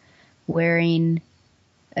is wearing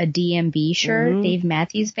a DMB shirt, Dave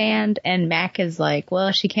Matthews Band, and Mac is like,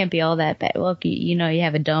 well, she can't be all that bad. Well, you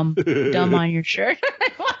have a dumb on your shirt.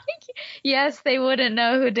 Yes, they wouldn't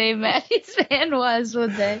know who Dave Matthews Band was,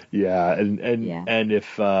 would they? Yeah, and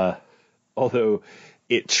if although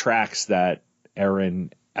it tracks that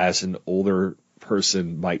Erin, as an older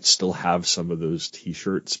person, might still have some of those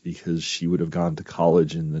T-shirts because she would have gone to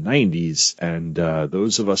college in the 90s, and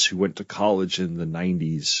those of us who went to college in the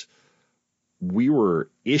 90s, we were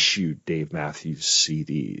issued Dave Matthews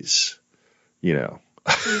CDs,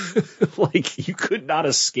 like you could not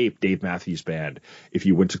escape Dave Matthews Band if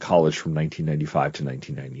you went to college from 1995 to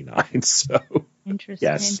 1999. So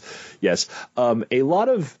interesting. Yes. A lot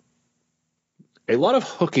of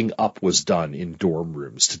hooking up was done in dorm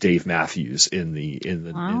rooms to Dave Matthews in the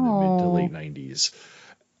mid to late 90s.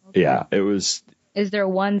 Okay. Yeah, it was. Is there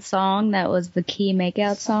one song that was the key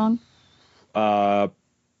makeout song?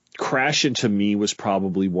 Crash Into Me was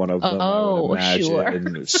probably one of them. I would imagine. Sure.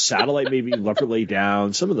 And Satellite, maybe Love Her Lay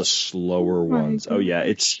Down. Some of the slower ones. Oh yeah,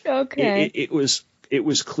 it's okay. It was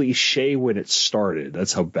cliche when it started.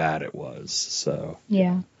 That's how bad it was. So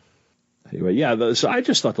yeah. Anyway, yeah. So I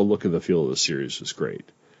just thought the look and the feel of the series was great.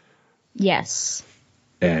 Yes.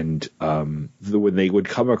 And when they would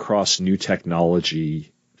come across new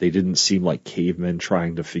technology, they didn't seem like cavemen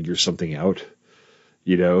trying to figure something out.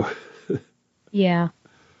 Yeah.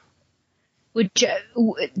 Which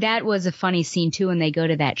that was a funny scene too when they go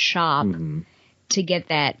to that shop to get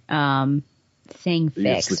that thing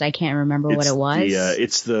fixed. I can't remember what it was.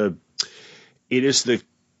 It's a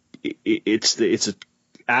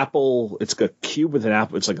Apple. It's a cube with an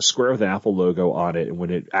Apple. It's like a square with an Apple logo on it, and when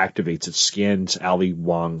it activates, it scans Ali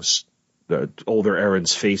Wong's, the older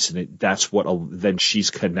Erin's face, and that's what. Then she's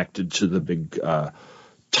connected to the big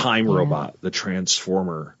time robot, the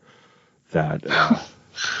Transformer, that.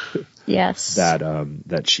 Yes.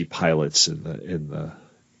 That she pilots in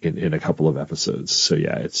a couple of episodes. So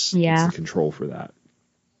yeah, it's the control for that.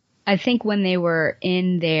 I think when they were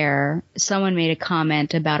in there, someone made a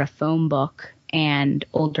comment about a phone book, and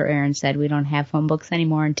older Erin said, "We don't have phone books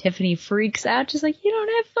anymore." And Tiffany freaks out, just like, "You don't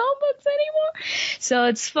have phone books anymore?" So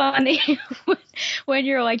it's funny when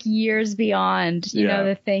you're like years beyond, you know,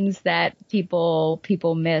 the things that people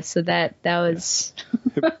miss. So that was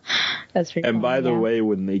that's pretty. And funny, by the way,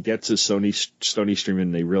 when they get to Stony Stream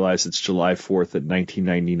and they realize it's July 4th at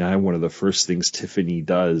 1999, one of the first things Tiffany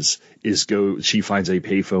does is she finds a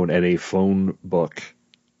payphone and a phone book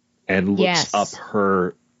and looks up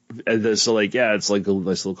her. And so it's like a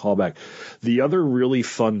nice little callback. The other really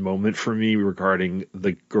fun moment for me regarding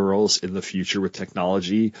the girls in the future with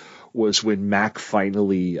technology was when Mac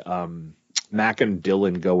finally, Mac and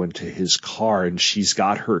Dylan go into his car, and she's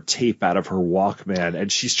got her tape out of her Walkman,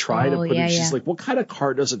 and she's trying to put it. She's like, "What kind of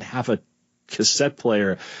car doesn't have a cassette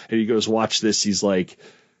player?" And he goes, "Watch this." He's like,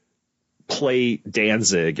 "Play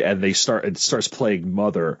Danzig," and it starts playing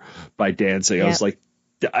 "Mother" by Danzig. I was like,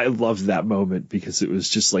 I loved that moment because it was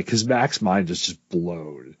just like, because Mac's mind is just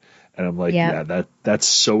blown. And I'm like, yeah, that's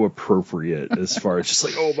so appropriate as far as just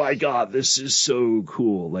like, oh my God, this is so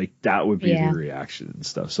cool. Like that would be the reaction and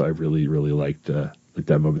stuff. So I really, really liked that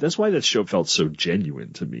moment. That's why that show felt so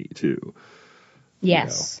genuine to me too.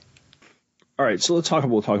 Yes. You know? All right. So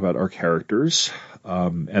we'll talk about our characters,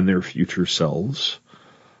 and their future selves.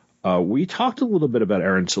 We talked a little bit about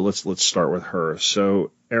Erin, so let's start with her.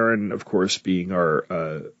 So Erin, of course, being our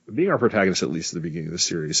protagonist, at least at the beginning of the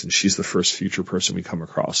series, and she's the first future person we come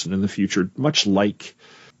across. And in the future, much like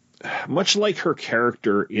her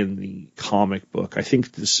character in the comic book, I think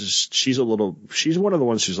she's one of the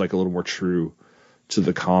ones who's like a little more true to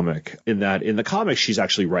the comic, in that in the comic she's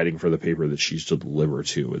actually writing for the paper that she's to deliver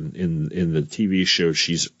to, and in the TV show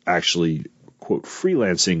she's actually, quote,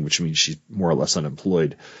 freelancing, which means she's more or less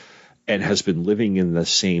unemployed, and has been living in the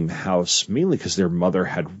same house mainly because their mother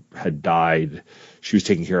had died. She was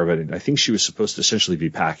taking care of it, and I think she was supposed to essentially be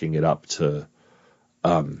packing it up to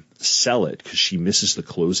sell it because she misses the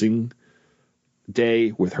closing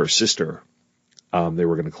day with her sister. They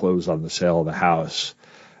were going to close on the sale of the house,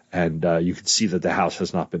 and you could see that the house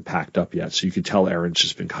has not been packed up yet. So you could tell Erin's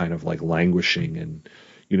just been kind of like languishing and,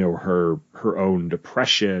 you know, her own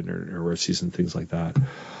depression or neuroses and things like that.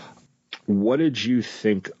 What did you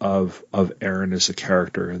think of Erin as a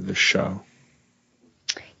character in this show?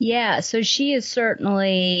 Yeah, so she is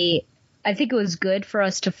certainly, I think it was good for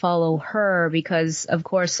us to follow her because, of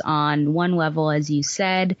course, on one level, as you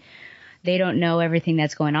said, they don't know everything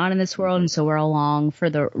that's going on in this world, and so we're along for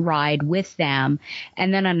the ride with them.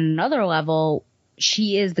 And then on another level,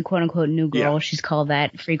 she is the quote-unquote new girl. Yeah. She's called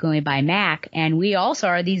that frequently by Mac. And we also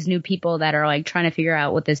are these new people that are like trying to figure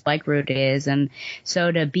out what this bike route is. And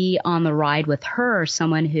so to be on the ride with her,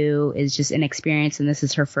 someone who is just inexperienced and this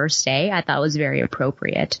is her first day, I thought was very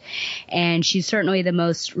appropriate. And she's certainly the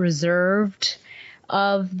most reserved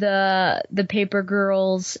of the paper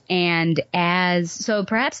girls. And so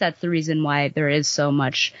perhaps that's the reason why there is so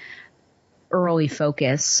much early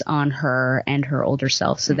focus on her and her older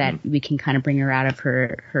self, so that we can kind of bring her out of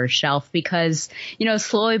her shelf, because, you know,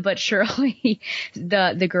 slowly but surely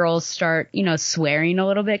the girls start, you know, swearing a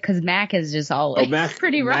little bit, because Mac is just always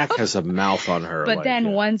pretty rough. Mac has a mouth on her. But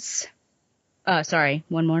then once, sorry,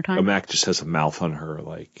 one more time. Mac just has a mouth on her,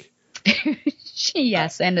 like.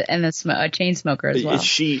 Yes, and a chain smoker as well.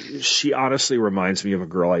 She honestly reminds me of a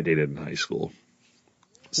girl I dated in high school.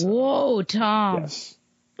 So, whoa, Tom. Yes.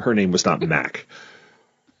 Her name was not Mac.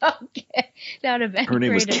 Okay. That would have been her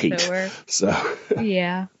name was Kate. So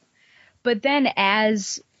yeah. But then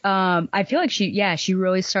as I feel like she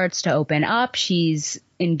really starts to open up. She's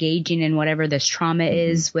engaging in whatever this trauma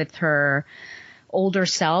is with her older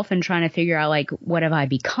self and trying to figure out, like, what have I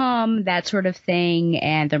become, that sort of thing.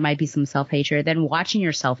 And there might be some self-hatred. Then watching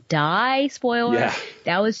yourself die, spoiler,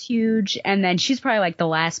 that was huge. And then she's probably like the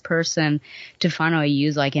last person to finally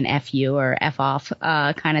use like an F you or F off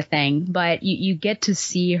kind of thing. But you get to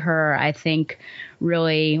see her, I think,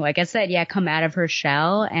 really, like I said, come out of her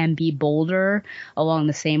shell and be bolder along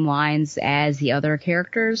the same lines as the other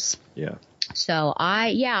characters. Yeah. So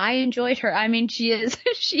I enjoyed her. I mean, she is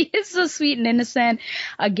so sweet and innocent.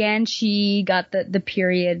 Again, she got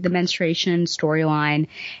the menstruation storyline,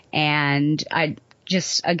 and I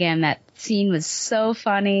just, again, that scene was so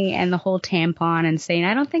funny, and the whole tampon and saying,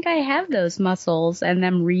 I don't think I have those muscles, and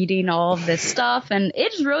them reading all of this stuff. And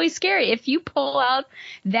it's really scary if you pull out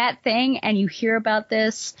that thing and you hear about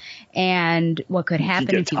this and what could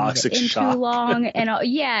happen if you leave it in too long. And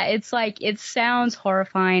it's like, it sounds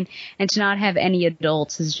horrifying, and to not have any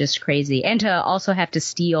adults is just crazy. And to also have to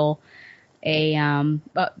steal a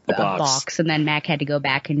box, and then Mac had to go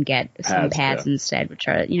back and get some pads instead, which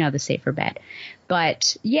are, you know, the safer bet.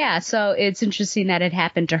 But so it's interesting that it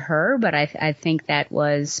happened to her, but I think that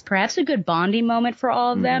was perhaps a good bonding moment for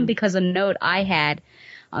all of them, because a note I had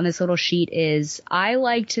on this little sheet is I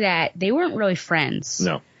liked that they weren't really friends.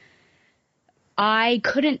 No. I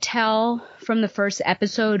couldn't tell from the first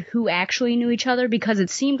episode who actually knew each other, because it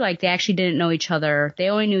seemed like they actually didn't know each other. They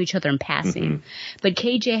only knew each other in passing. But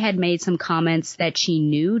KJ had made some comments that she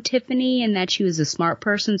knew Tiffany and that she was a smart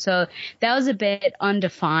person. So that was a bit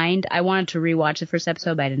undefined. I wanted to rewatch the first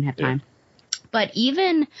episode, but I didn't have time. But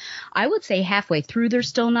even, I would say halfway through, they're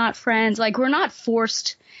still not friends. Like, we're not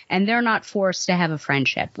forced and they're not forced to have a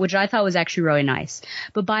friendship, which I thought was actually really nice.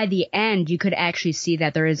 But by the end, you could actually see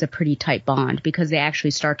that there is a pretty tight bond because they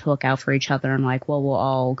actually start to look out for each other and like, well, we'll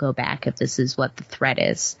all go back if this is what the threat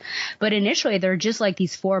is. But initially, they're just like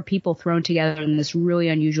these four people thrown together in this really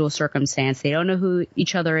unusual circumstance. They don't know who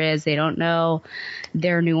each other is. They don't know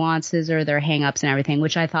their nuances or their hang-ups and everything,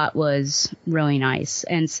 which I thought was really nice.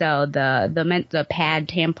 And so the pad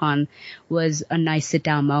tampon was a nice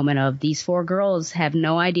sit-down moment of these four girls have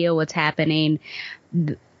no idea what's happening.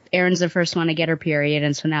 Erin's the first one to get her period,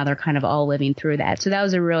 and so now they're kind of all living through that. So that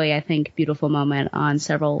was a really, I think, beautiful moment on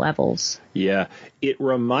several levels. Yeah, it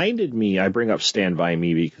reminded me, I bring up Stand By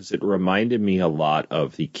Me because it reminded me a lot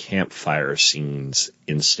of the campfire scenes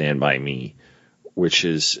in Stand By Me, which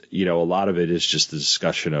is, a lot of it is just the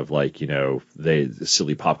discussion of like, the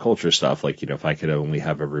silly pop culture stuff. Like, if I could only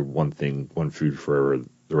have one food for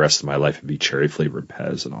the rest of my life, it'd be cherry flavored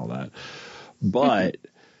Pez and all that. But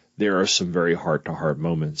there are some very heart-to-heart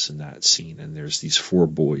moments in that scene, and there's these four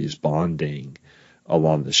boys bonding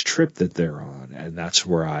along this trip that they're on, and that's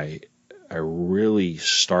where I really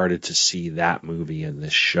started to see that movie in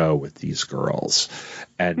this show with these girls.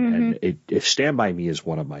 And Stand By Me is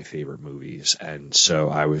one of my favorite movies, and so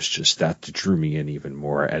I was just, that drew me in even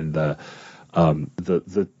more. And they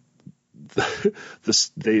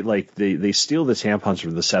steal the tampons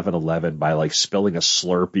from the 7-Eleven by like spilling a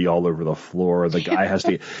Slurpee all over the floor. The guy has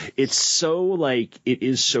to, it's so like, it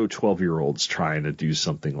is so 12-year-olds trying to do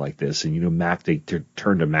something like this. And, Mac, they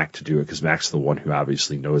turn to Mac to do it because Mac's the one who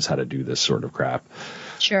obviously knows how to do this sort of crap.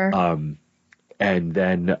 Sure. And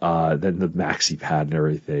then the maxi pad and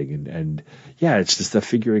everything. And yeah, it's just the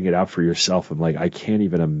figuring it out for yourself. I'm like, I can't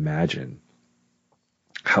even imagine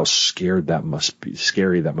how scary that must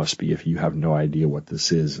be if you have no idea what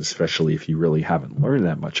this is, especially if you really haven't learned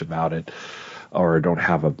that much about it or don't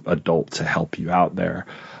have an adult to help you out there.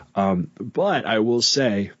 But I will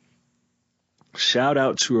say, shout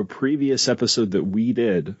out to a previous episode that we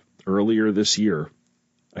did earlier this year.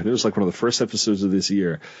 I think it was like one of the first episodes of this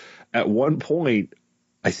year. At one point,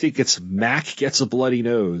 I think it's Mac gets a bloody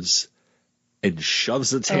nose and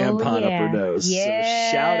shoves a tampon up her nose.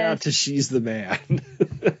 Yes. So shout out to She's the Man.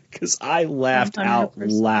 Because I laughed 100%. Out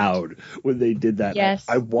loud when they did that. Yes.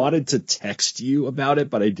 I wanted to text you about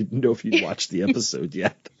it, but I didn't know if you'd watched the episode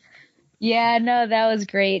yet. Yeah, no, that was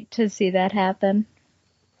great to see that happen.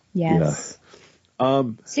 Yes. Yeah.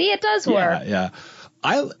 See, it does work. Yeah.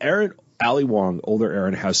 Ali Wong, older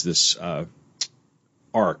Erin, has this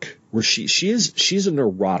arc where she's a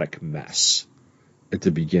neurotic mess. At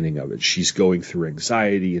the beginning of it, she's going through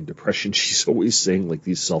anxiety and depression. She's always saying like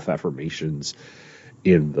these self-affirmations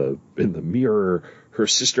in the mirror. Her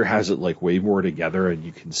sister has it like way more together, and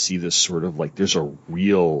you can see this sort of like there's a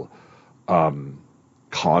real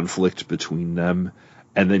conflict between them.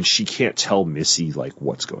 And then she can't tell Missy like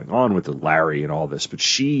what's going on with the Larry and all this. But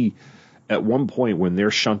she, at one point when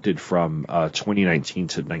they're shunted from 2019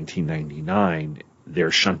 to 1999,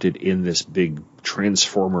 they're shunted in this big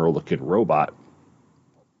transformer-looking robot.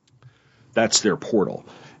 That's their portal.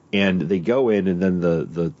 And they go in, and then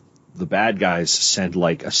the bad guys send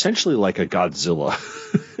like essentially like a Godzilla,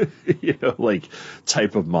 like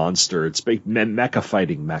type of monster. It's big mecha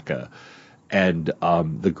fighting mecha. And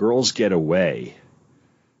the girls get away.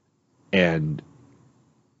 And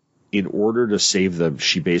in order to save them,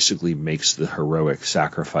 she basically makes the heroic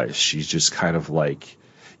sacrifice. She's just kind of like,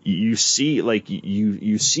 you see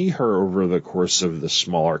her over the course of the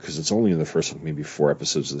smaller, because it's only in the first maybe 4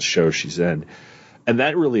 episodes of the show she's in, and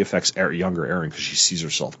that really affects younger Erin because she sees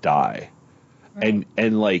herself die, right.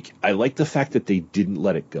 and like I like the fact that they didn't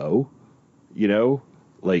let it go,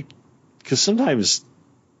 like because sometimes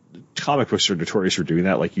comic books are notorious for doing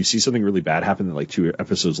that. Like you see something really bad happen, and like 2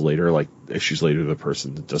 episodes later, like issues later, the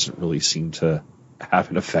person doesn't really seem to have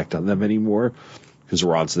an effect on them anymore because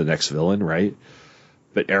we're on to the next villain, right?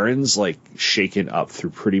 But Erin's like shaken up through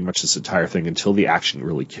pretty much this entire thing until the action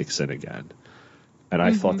really kicks in again. And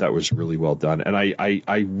I thought that was really well done. And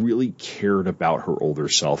I really cared about her older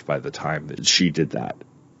self by the time that she did that.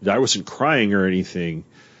 I wasn't crying or anything,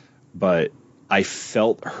 but I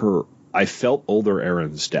felt older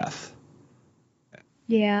Erin's death.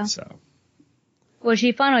 Yeah. So. Well,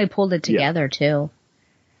 she finally pulled it together too.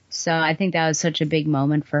 So I think that was such a big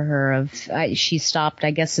moment for her she stopped,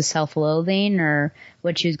 I guess, the self-loathing or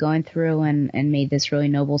what she was going through and made this really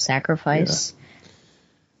noble sacrifice. Yeah.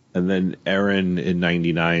 And then Erin in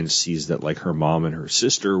 99 sees that like her mom and her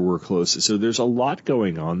sister were close. So there's a lot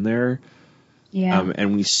going on there. Yeah.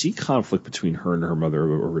 And we see conflict between her and her mother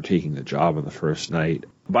over taking the job on the first night.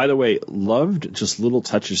 By the way, loved just little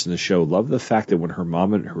touches in the show. Loved the fact that when her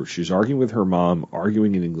mom and her, she was arguing with her mom,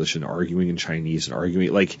 arguing in English and arguing in Chinese and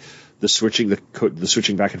arguing like the switching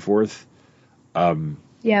back and forth.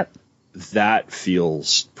 Yep. That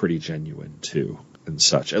feels pretty genuine too, and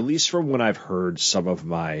such. At least from when I've heard some of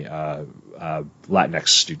my Latinx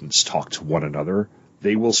students talk to one another.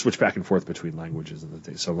 They will switch back and forth between languages and the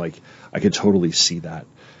thing. So, like, I could totally see that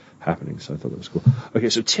happening. So I thought that was cool. Okay,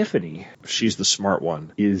 so Tiffany, she's the smart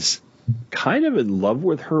one, is kind of in love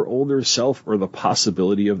with her older self, or the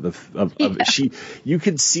possibility of you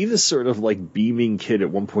can see this sort of like beaming kid. At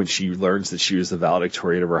one point, she learns that she was the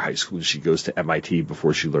valedictorian of her high school, and she goes to MIT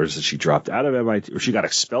before she learns that she dropped out of MIT, or she got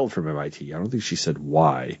expelled from MIT. I don't think she said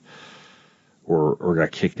why, or got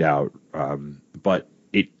kicked out. But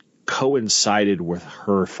it coincided with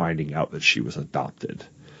her finding out that she was adopted.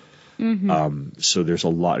 Mm-hmm. So there's a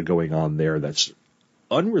lot going on there that's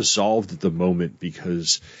unresolved at the moment,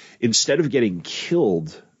 because instead of getting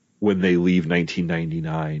killed when they leave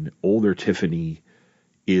 1999, older Tiffany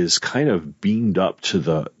is kind of beamed up to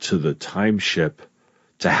the time ship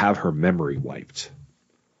to have her memory wiped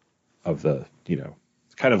of the,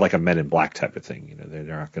 kind of like a Men in Black type of thing.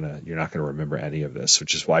 You're not gonna remember any of this,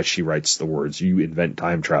 which is why she writes the words "You invent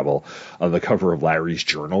time travel" on the cover of Larry's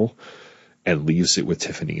journal and leaves it with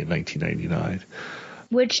Tiffany in 1999.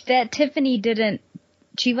 Which that Tiffany didn't.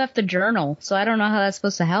 She left the journal, so I don't know how that's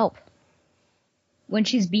supposed to help. When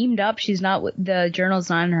she's beamed up, the journal's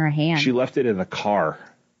not in her hand. She left it in the car.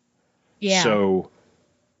 Yeah. So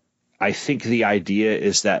I think the idea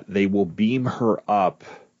is that they will beam her up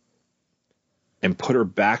and put her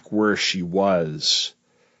back where she was,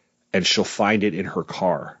 and she'll find it in her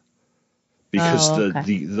car, because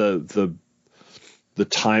the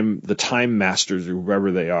time masters, or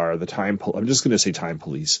whoever they are, I'm just going to say time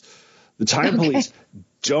police. The time police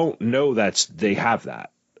don't know they have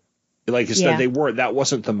that. Like that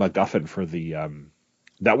wasn't the MacGuffin for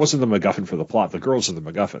the plot. The girls are the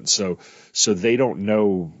MacGuffin. So they don't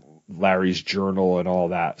know Larry's journal and all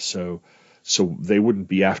that. So they wouldn't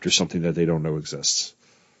be after something that they don't know exists.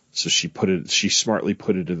 So she smartly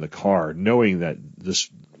put it in the car, knowing that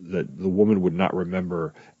the woman would not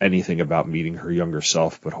remember anything about meeting her younger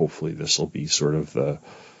self, but hopefully this will be sort of the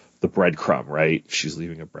breadcrumb, right? She's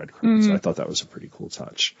leaving a breadcrumb. Mm-hmm. So I thought that was a pretty cool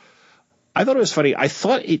touch. I thought it was funny. I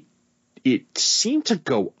thought it seemed to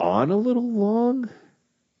go on a little long,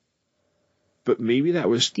 but maybe that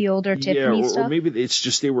was the older Tiffany stuff. Or maybe it's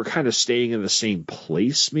just they were kind of staying in the same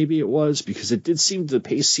place. Maybe it was, because the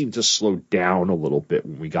pace seemed to slow down a little bit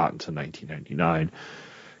when we got into 1999.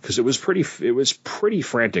 Because it was pretty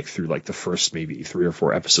frantic through like the first maybe 3 or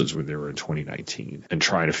 4 episodes when they were in 2019 and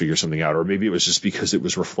trying to figure something out. Or maybe it was just because it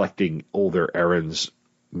was reflecting older Erin's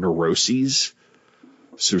neuroses.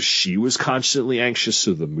 So she was constantly anxious,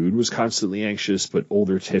 so the mood was constantly anxious, but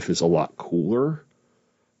older Tiff is a lot cooler.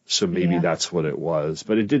 So maybe that's what it was.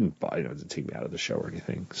 But it didn't take me out of the show or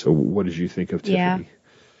anything. So what did you think of Tiffany?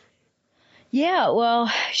 Yeah,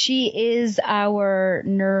 well, she is our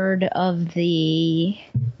nerd of the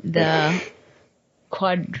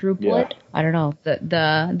quadruplet. Yeah. I don't know,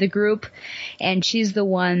 the group, and she's the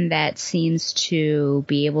one that seems to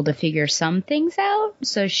be able to figure some things out.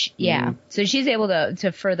 So so she's able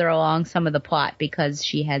to further along some of the plot because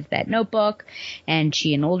she has that notebook, and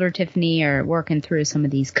she and older Tiffany are working through some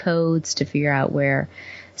of these codes to figure out where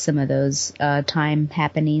some of those time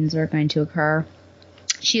happenings are going to occur.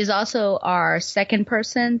 She is also our second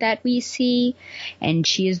person that we see, and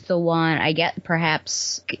she is the one, I get,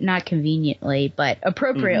 perhaps not conveniently, but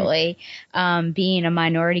appropriately, being a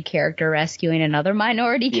minority character rescuing another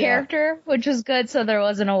minority character, which was good, so there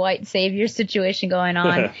wasn't a white savior situation going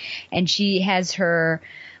on. And she has her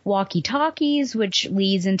walkie-talkies, which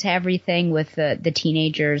leads into everything with the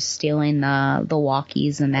teenagers stealing the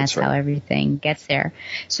walkies, and that's how everything gets there.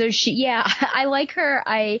 So I like her.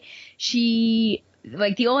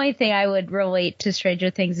 Like, the only thing I would relate to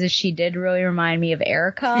Stranger Things is she did really remind me of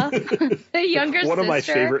Erica, the younger sister. One of my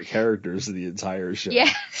favorite characters in the entire show.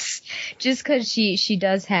 Yes, just because she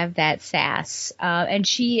does have that sass. And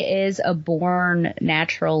she is a born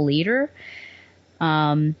natural leader.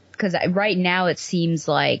 Because right now it seems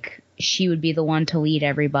like she would be the one to lead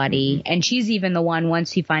everybody. Mm-hmm. And she's even the one,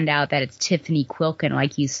 once you find out that it's Tiffany Quilkin,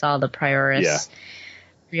 like you saw the Prioris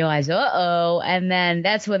realize, and then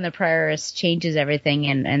that's when the prioress changes everything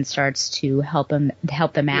and starts to help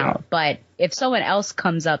them out. But if someone else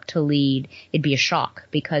comes up to lead, it'd be a shock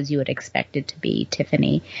because you would expect it to be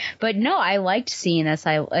Tiffany. But no, I liked seeing this.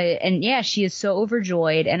 She is so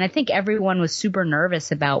overjoyed, and I think everyone was super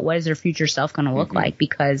nervous about what is her future self going to look like,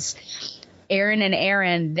 because Aaron and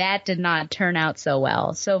Aaron, that did not turn out so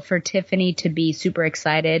well. So for Tiffany to be super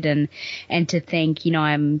excited and to think,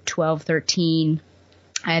 I'm 12, 13,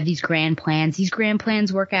 I have these grand plans. These grand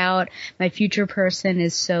plans work out. My future person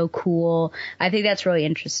is so cool. I think that's really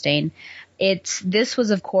interesting. This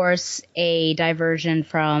was, of course, a diversion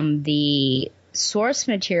from the source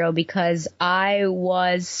material because I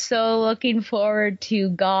was so looking forward to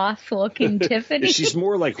goth-looking Tiffany. She's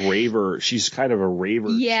more like raver. She's kind of a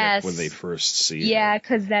raver chick when they first see her. Yeah,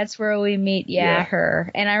 because that's where we meet, her.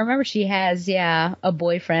 And I remember she has, a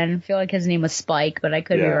boyfriend. I feel like his name was Spike, but I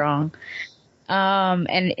could be wrong.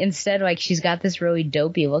 And instead, she's got this really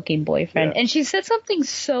dopey looking boyfriend. And she said something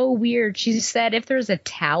so weird. She said if there's a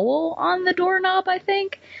towel on the doorknob, I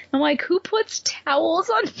think. I'm like, who puts towels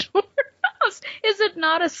on doorknobs? Is it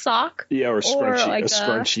not a sock? Yeah, or a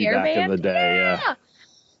scrunchie back in the day. Yeah.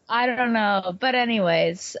 I don't know. But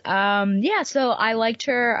anyways, so I liked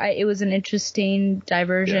her. It was an interesting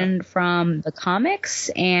diversion from the comics.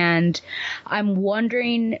 And I'm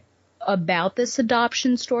wondering about this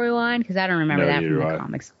adoption storyline because I don't remember that from the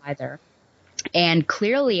comics either. And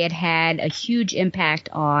clearly it had a huge impact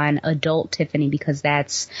on adult Tiffany because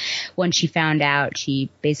that's when she found out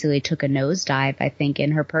she basically took a nosedive, I think,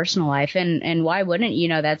 in her personal life. And why wouldn't,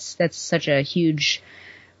 that's such a huge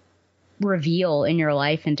reveal in your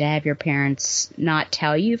life, and to have your parents not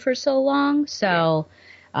tell you for so long. So,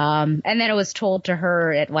 and then it was told to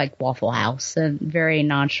her at Waffle House and very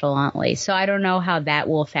nonchalantly. So I don't know how that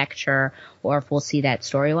will affect her or if we'll see that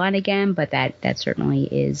storyline again, but that certainly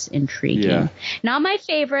is intriguing. Yeah. Not my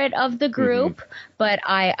favorite of the group, but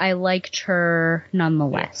I liked her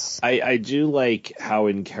nonetheless. I do like how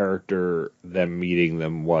in character them meeting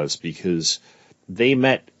them was, because they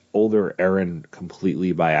met older Aaron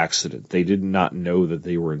completely by accident. They did not know that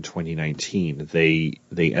they were in 2019.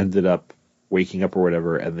 They ended up waking up or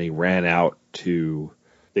whatever, and they went to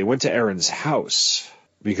Aaron's house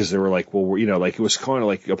because they were like, well, it was kind of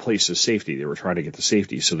like a place of safety. They were trying to get to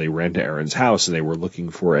safety. So they ran to Aaron's house and they were looking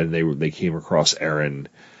for it, and they came across Aaron.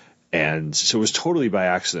 And so it was totally by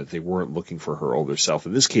accident. They weren't looking for her older self.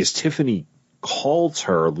 In this case, Tiffany calls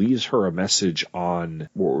her, leaves her a message on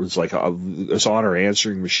what was it's on her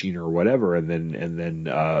answering machine or whatever, and then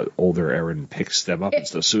older Aaron picks them up and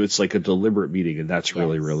stuff. So it's like a deliberate meeting, and that's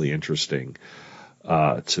really, really interesting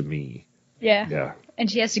to me. Yeah. Yeah. And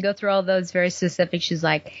she has to go through all those very specific. She's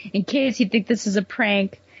like, in case you think this is a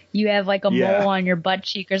prank, you have a mole on your butt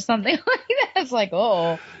cheek or something like that. It's like,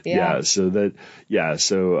 oh, yeah.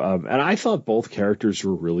 And I thought both characters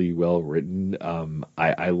were really well written.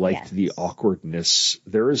 I liked the awkwardness.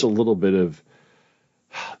 There is a little bit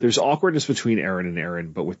there's awkwardness between Aaron and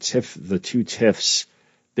Aaron, but with the two Tiffs,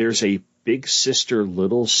 there's a big sister,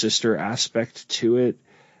 little sister aspect to it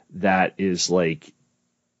that is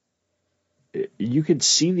you could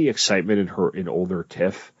see the excitement in older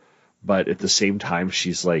Tiff, but at the same time,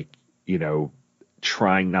 she's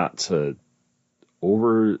trying not to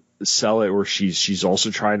oversell it, or she's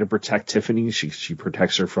also trying to protect Tiffany. She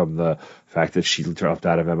protects her from the fact that she dropped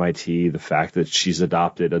out of MIT, the fact that she's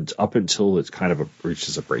adopted, up until it kind of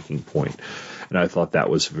reaches a breaking point. And I thought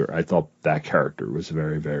that character was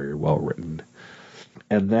very, very well written.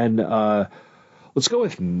 And then let's go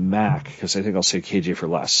with Mac, because I think I'll say KJ for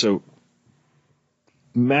last. So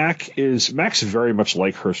Mac's very much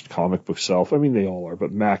like her comic book self. I mean, they all are,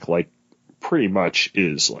 but Mac pretty much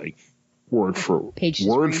is word for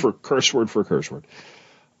curse word.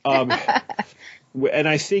 And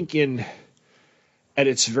I think and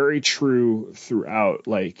it's very true throughout.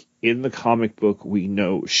 In the comic book, we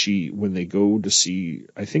know when they go to see,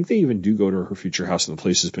 I think they even do go to her future house, and the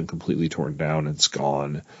place has been completely torn down and it's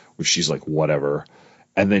gone, which she's like, whatever.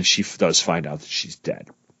 And then she does find out that she's dead.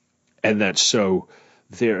 And that's so.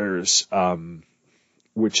 There's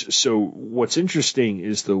what's interesting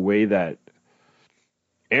is the way that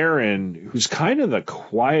Aaron, who's kind of the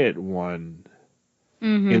quiet one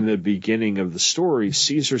in the beginning of the story,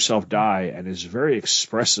 sees herself die and is very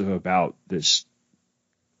expressive about this,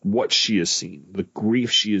 what she has seen, the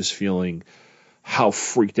grief she is feeling, how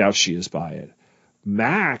freaked out she is by it.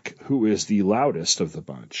 Mac, who is the loudest of the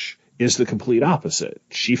bunch, is the complete opposite.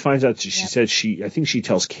 She finds out, I think she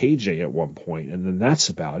tells KJ at one point, and then that's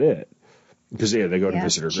about it. Because they go to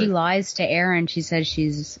visit her She lies to Aaron. She says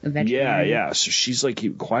she's a veterinarian. Yeah. So she's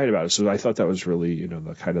like quiet about it. So I thought that was really,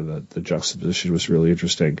 the kind of the juxtaposition was really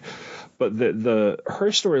interesting. But her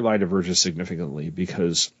storyline diverges significantly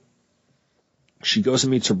because she goes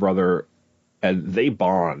and meets her brother, and they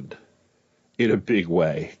bond in a big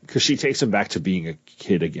way because she takes him back to being a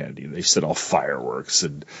kid again. They set off fireworks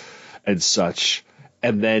and such,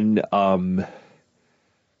 and then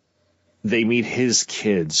they meet his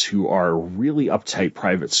kids, who are really uptight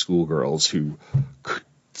private school girls who,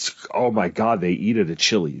 oh my God, they eat at a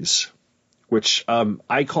Chili's, which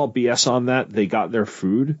I call BS on that. They got their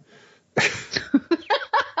food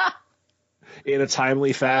in a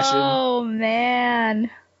timely fashion. Oh,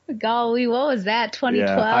 man. Golly, what was that,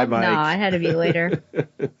 2012? Yeah, hi, Mike. No, it had to be later.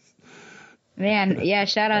 Man, yeah,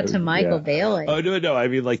 shout out to Michael Bailey. Oh, no. I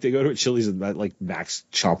mean, like, they go to a Chili's and, like, Max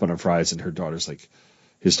chomping on fries, and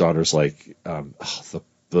his daughter's like, the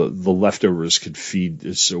leftovers could feed,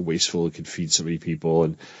 it's so wasteful, it could feed so many people.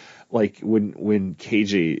 And like when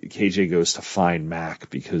KJ goes to find Mac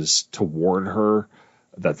because to warn her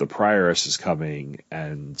that the prioress is coming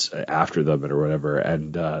and after them or whatever.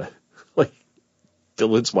 And like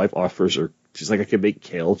Dylan's wife offers her, she's like, I can make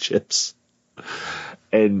kale chips.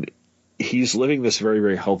 And he's living this very,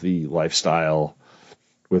 very healthy lifestyle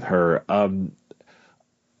with her.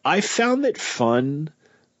 I found it fun.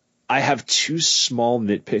 I have two small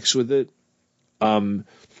nitpicks with it.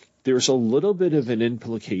 There's a little bit of an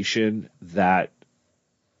implication that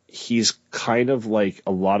he's kind of like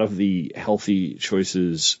a lot of the healthy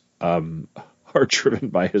choices are driven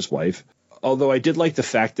by his wife. Although I did like the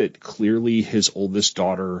fact that clearly his oldest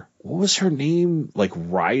daughter, what was her name? Like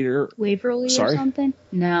Waverly Sorry? Or something?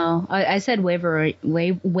 No, I said Waverly,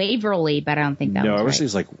 but I don't think that was right. No, I was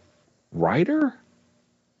thinking like Ryder?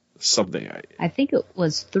 Something. I think it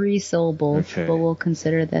was 3 syllables, okay. But we'll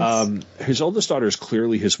consider this. His oldest daughter is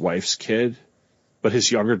clearly his wife's kid, but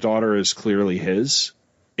his younger daughter is clearly his.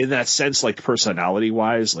 In that sense, like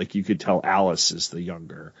personality-wise, like you could tell Alice is the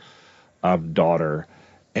younger daughter.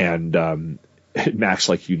 And Max,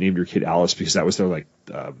 like, you named your kid Alice because that was their, like,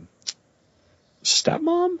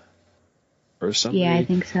 stepmom? Or something. Yeah, I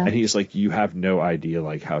think so. And he's like, you have no idea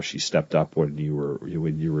like how she stepped up when you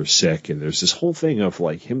were sick. And there's this whole thing of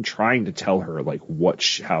like him trying to tell her like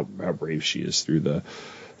how brave she is through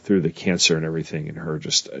the cancer and everything, and her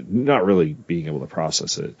just not really being able to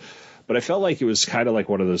process it. But I felt like it was kind of like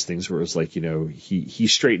one of those things where it was like, he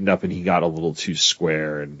straightened up and he got a little too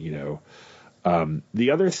square. And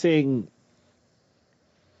the other thing,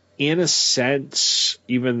 in a sense,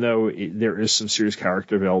 even though there is some serious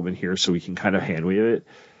character development here, so we can kind of hand wave it,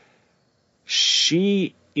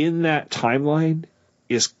 she, in that timeline,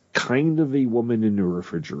 is kind of a woman in a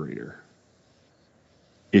refrigerator.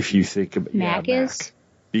 If you think about Mac is?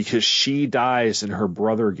 Because she dies and her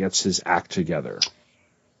brother gets his act together.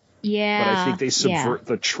 Yeah. But I think they subvert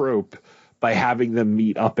the trope by having them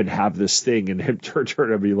meet up and have this thing, and him turn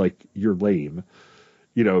to be like, you're lame.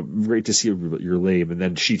 Great to see you're lame. And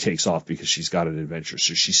then she takes off because she's got an adventure.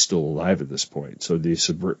 So she's still alive at this point. So they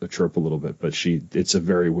subvert the trope a little bit, but it's a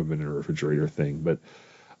very women in a refrigerator thing. But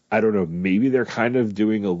I don't know, maybe they're kind of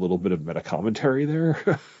doing a little bit of meta commentary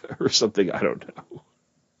there or something. I don't know.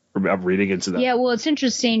 I'm reading into that. Yeah, well, it's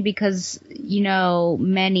interesting because,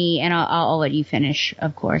 many, and I'll let you finish,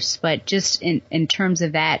 of course, but just in terms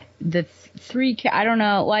of that, the 3, I don't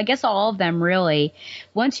know, well, I guess all of them really,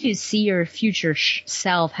 once you see your future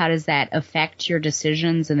self, how does that affect your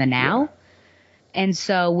decisions in the now? Yeah. And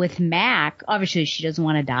so with Mac, obviously she doesn't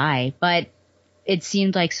want to die, but it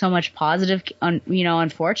seemed like so much positive,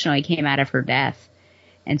 unfortunately came out of her death.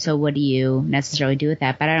 And so what do you necessarily do with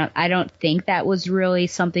that? But I don't think that was really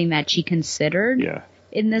something that she considered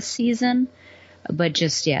in this season. But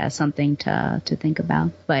just, something to think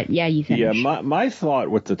about. But, you finish. Yeah, my thought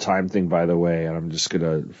with the time thing, by the way, and I'm just going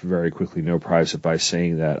to very quickly no prize it by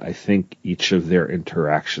saying that I think each of their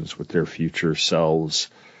interactions with their future selves,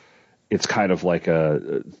 it's kind of like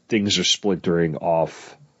things are splintering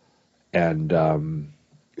off. And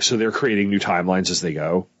so they're creating new timelines as they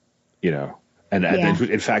go, And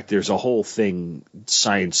in fact, there's a whole thing,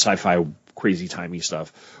 science, sci-fi, crazy timey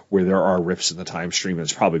stuff, where there are rips in the time stream, and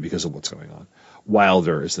it's probably because of what's going on.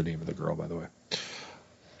 Wilder is the name of the girl, by the way.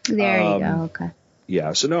 There you go. Okay.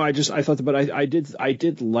 Yeah. So no, I thought, but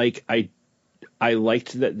I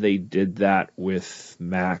liked that they did that with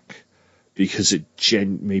Mac because it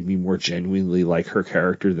made me more genuinely like her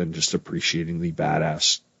character than just appreciating the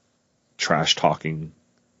badass, trash talking,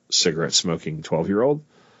 cigarette smoking 12-year-old.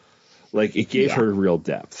 Like, it gave her real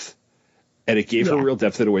depth, and it gave her real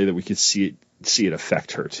depth in a way that we could see it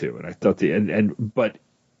affect her too. And I thought but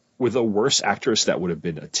with a worse actress, that would have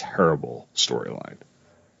been a terrible storyline.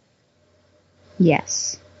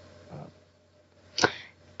 Yes.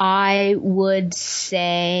 I would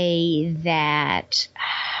say that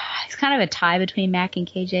it's kind of a tie between Mac and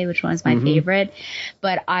KJ, which one's my favorite.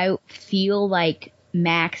 But I feel like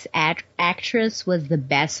Mac's actress was the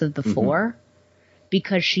best of the four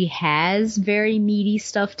because she has very meaty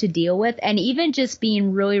stuff to deal with. And even just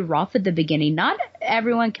being really rough at the beginning, not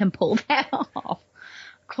everyone can pull that off.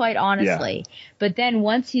 Quite honestly. Yeah. But then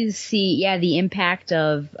once you see, the impact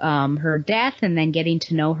of her death and then getting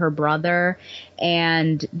to know her brother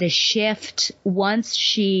and the shift once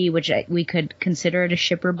she, which we could consider it a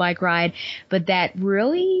shipper bike ride, but that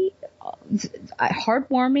really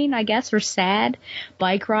heartwarming, I guess, or sad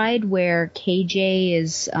bike ride where KJ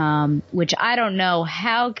is, which I don't know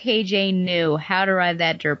how KJ knew how to ride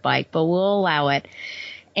that dirt bike, but we'll allow it.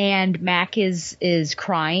 And Mac is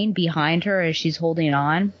crying behind her as she's holding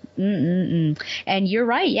on. And you're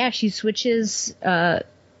right. Yeah, she switches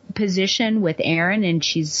position with Aaron, and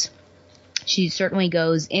she certainly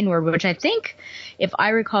goes inward, which I think, if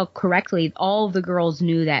I recall correctly, all of the girls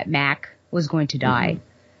knew that Mac was going to die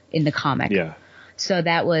in the comic. Yeah. So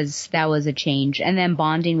that was a change. And then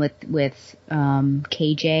bonding with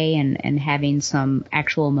KJ and having some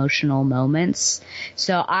actual emotional moments.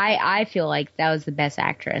 So I feel like that was the best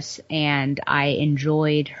actress, and I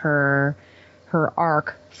enjoyed her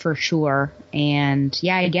arc for sure. And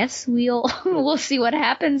I guess we'll see what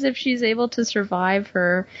happens if she's able to survive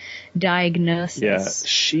her diagnosis. Yeah,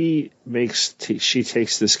 she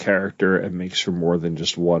takes this character and makes her more than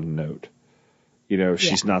just one note.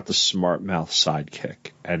 She's not the smart mouth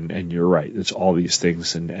sidekick, and you're right. It's all these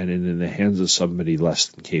things, and in the hands of somebody less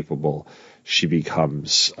than capable, she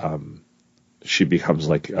becomes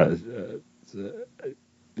like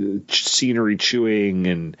scenery chewing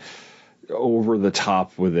and over the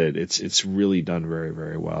top with it. It's really done very,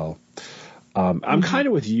 very well. I'm kind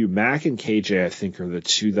of with you. Mac and KJ, I think, are the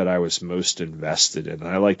two that I was most invested in.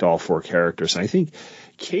 I liked all four characters. And I think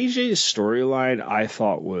KJ's storyline, I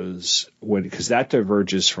thought, was because that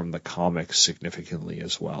diverges from the comic significantly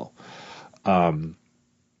as well. In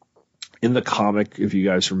the comic, if you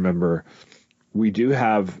guys remember, we do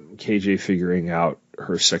have KJ figuring out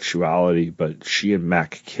her sexuality, but she and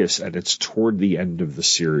Mac kiss, and it's toward the end of the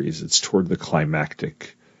series. It's toward the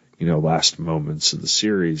climactic, last moments of the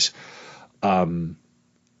series.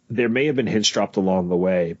 There may have been hints dropped along the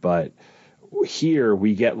way, but here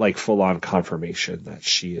we get like full on confirmation that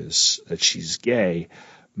she's gay,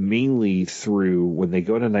 mainly through when they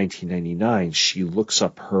go to 1999, she looks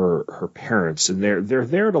up her parents, and they're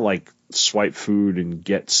there to like swipe food and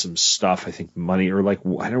get some stuff, I think money, or like,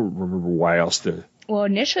 I don't remember why else Well,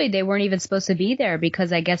 initially they weren't even supposed to be there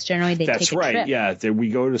because I guess generally they take a trip. That's right, yeah. We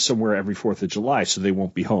go to somewhere every 4th of July, so they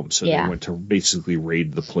won't be home. So they went to basically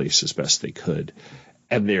raid the place as best they could.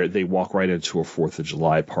 And they walk right into a 4th of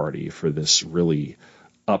July party for this really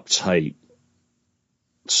uptight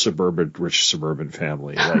rich suburban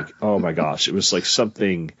family. Like, oh my gosh, it was like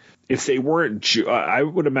something. If they weren't I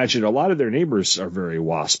would imagine a lot of their neighbors are very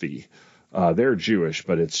waspy. They're Jewish,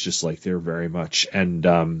 but it's just like they're very much.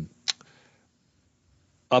 And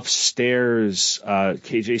upstairs,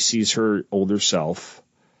 KJ sees her older self,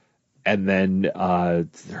 and then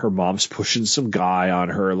her mom's pushing some guy on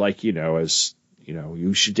her, like,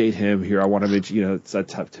 you should date him. Here, I want to meet, it's that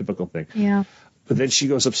typical thing. Yeah. But then she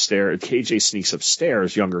goes upstairs. KJ sneaks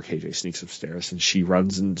upstairs. Younger KJ sneaks upstairs, and she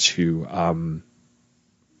runs into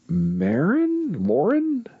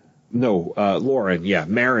Lauren. Yeah,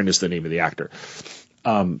 Marin is the name of the actor.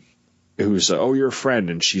 Who's you're a friend,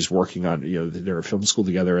 and she's working on, they're at film school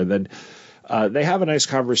together, and then they have a nice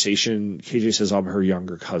conversation. KJ says, I'm her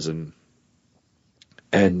younger cousin,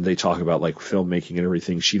 and they talk about like filmmaking and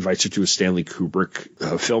everything. She invites her to a Stanley Kubrick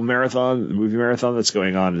movie marathon that's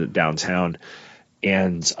going on downtown,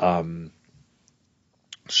 and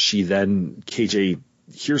KJ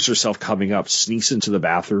hears herself coming up, sneaks into the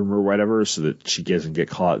bathroom or whatever so that she doesn't get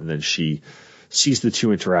caught, and then she sees the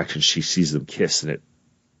two interactions. She sees them kiss, and it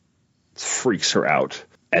freaks her out.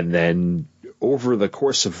 And then over the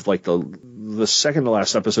course of like the second to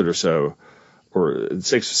last episode or so, or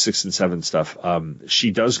 6 and 7 stuff,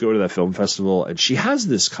 she does go to that film festival, and she has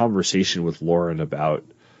this conversation with Lauren about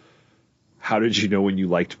how did you know when you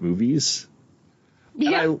liked movies?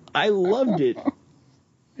 Yeah. And I loved it.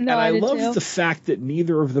 No, and I loved too. the fact that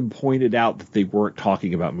neither of them pointed out that they weren't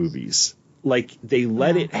talking about movies. Like, they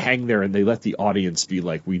let it hang there, and they let the audience be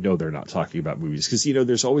like, we know they're not talking about movies. Because,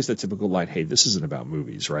 there's always that typical line, hey, this isn't about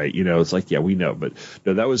movies, right? It's like, yeah, we know. But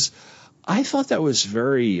no, I thought that was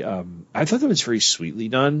very sweetly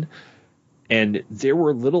done. And there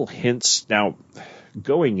were little hints. Now,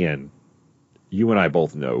 going in, you and I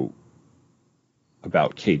both know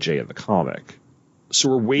about KJ in the comic. So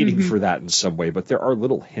we're waiting for that in some way, but there are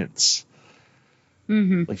little hints.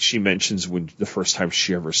 Like she mentions when the first time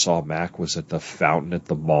she ever saw Mac was at the fountain at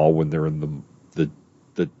the mall when they're in the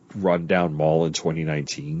rundown mall in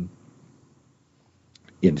 2019.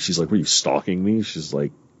 And she's like, were you stalking me? She's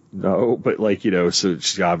like, no. But like, you know, so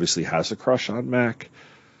she obviously has a crush on Mac.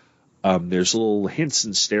 There's little hints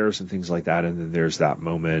and stares and things like that. And then there's that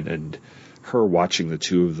moment and her watching the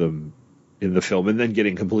two of them in the film and then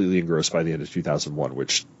getting completely engrossed by the end of 2001,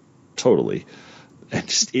 which totally, and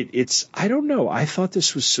just, it's, I don't know. I thought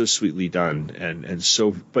this was so sweetly done and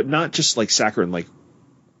so, but not just like saccharine, like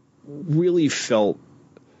really felt,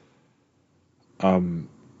 I don't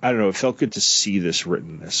know. It felt good to see this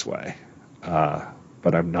written this way.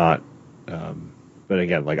 But I'm not, but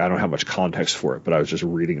again, like I don't have much context for it, but I was just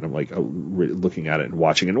reading and I'm like looking at it and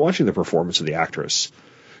watching the performance of the actress,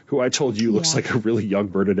 who I told you looks like a really young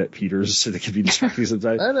Bernadette Peters, so they can be distracting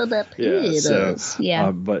sometimes. Bernadette Peters.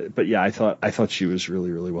 But yeah, I thought she was really,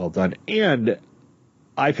 really well done. And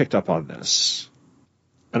I picked up on this,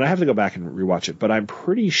 and I have to go back and rewatch it, but I'm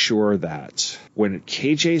pretty sure that when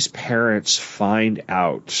KJ's parents find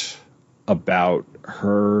out about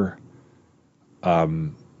her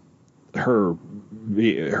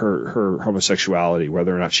homosexuality,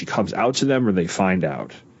 whether or not she comes out to them or they find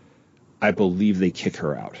out, I believe they kick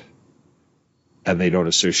her out and they don't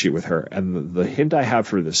associate with her. And the hint I have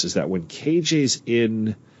for this is that when KJ's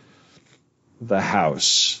in the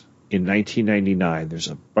house in 1999, there's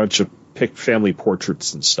a bunch of family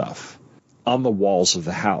portraits and stuff on the walls of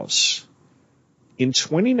the house. In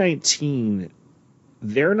 2019,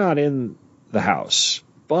 they're not in the house,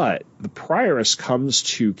 but the prioress comes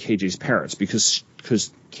to KJ's parents because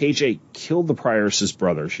KJ killed the prioress's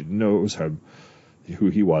brother. She didn't know it was him, who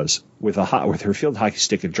he was, with her field hockey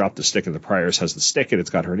stick, and dropped the stick, and the prioress has the stick and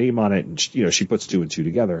it's got her name on it, and she puts two and two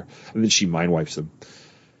together, and then she mind wipes them.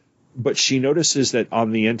 But she notices that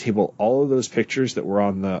on the end table, all of those pictures that were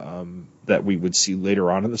on the that we would see later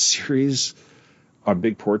on in the series, on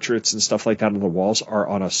big portraits and stuff like that on the walls, are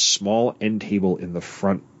on a small end table in the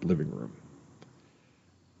front living room.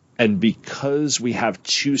 And because we have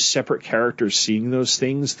two separate characters seeing those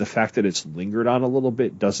things, the fact that it's lingered on a little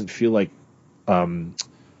bit doesn't feel like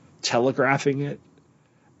telegraphing it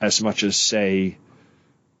as much as, say,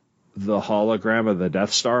 the hologram of the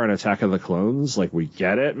Death Star in Attack of the Clones. Like, we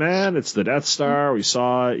get it, man. It's the Death Star. We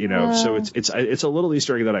saw it, So it's a little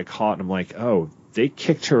Easter egg that I caught, and I'm like, oh, they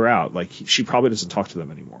kicked her out. Like, she probably doesn't talk to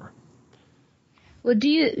them anymore. Well,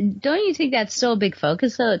 don't you think that's still a big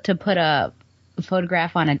focus though, to put a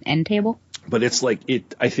photograph on an end table? But it's like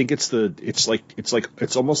I think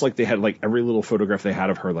it's almost like they had like every little photograph they had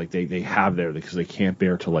of her, like they have there because they can't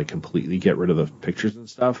bear to like completely get rid of the pictures and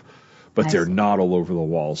stuff. But they're not all over the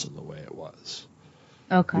walls in the way it was.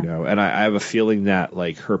 Okay. And I have a feeling that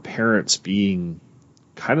like her parents being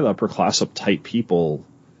kind of the upper class uptight people,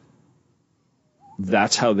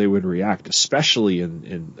 that's how they would react, especially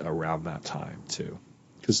in around that time too.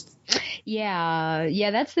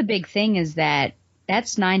 Yeah, that's the big thing, is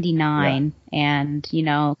that's 99, and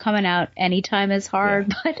coming out anytime is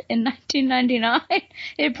hard, but in 1999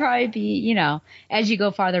 it'd probably be, as you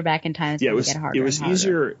go farther back in time, it was harder. It was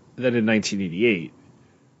easier than in 1988,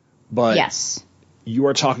 but yes, you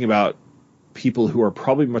are talking about people who are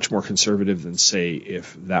probably much more conservative than, say,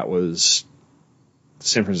 if that was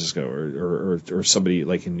San Francisco or somebody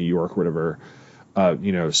like in New York or whatever.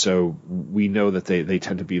 So we know that they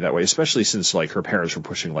tend to be that way, especially since like her parents were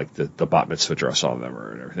pushing like the bat mitzvah dress on them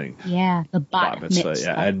and everything. Yeah, the bat mitzvah.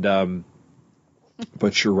 Yeah, and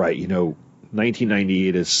but you're right.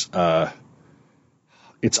 1998 is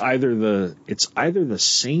it's either the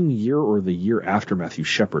same year or the year after Matthew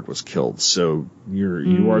Shepard was killed. So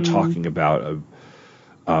you are talking about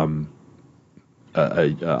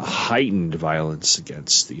a heightened violence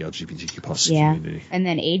against the LGBTQ plus community. And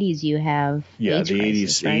then 80s you have AIDS the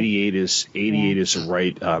crisis, 80s. right? 88 is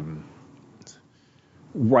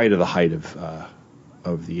right at the height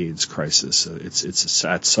of the AIDS crisis. So it's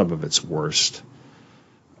at some of its worst.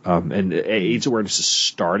 And AIDS awareness is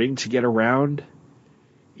starting to get around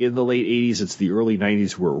in the late 80s. It's the early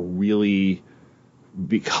 90s where it really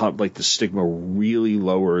become like the stigma really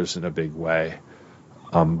lowers in a big way.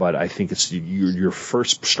 But I think it's you're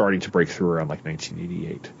first starting to break through around like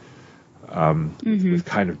 1988 with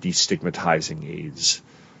kind of destigmatizing AIDS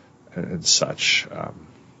and such.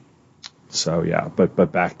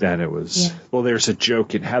 But back then it was well. There's a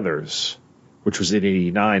joke in Heathers, which was in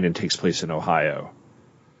 '89 and takes place in Ohio,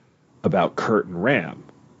 about Kurt and Ram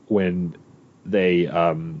when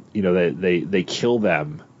they kill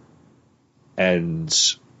them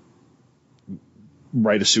and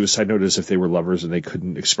write a suicide note as if they were lovers and they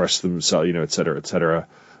couldn't express themselves, et cetera, et cetera.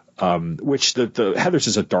 Which the Heathers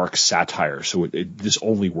is a dark satire, so this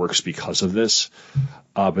only works because of this.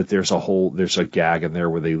 But there's a gag in there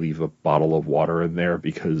where they leave a bottle of water in there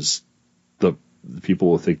because the people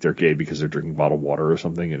will think they're gay because they're drinking bottled water or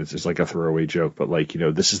something, and it's just like a throwaway joke. But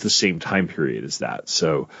this is the same time period as that,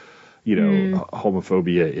 so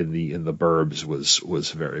homophobia in the burbs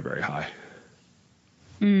was very, very high.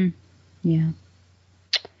 Yeah.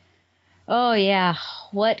 Oh, yeah.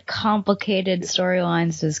 What complicated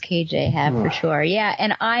storylines does KJ have for sure? Yeah,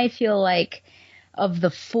 and I feel like of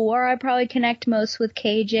the four, I probably connect most with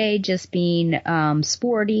KJ, just being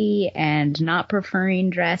sporty and not preferring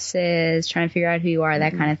dresses, trying to figure out who you are,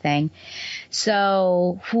 that kind of thing.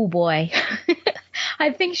 So, oh boy.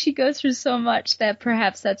 I think she goes through so much that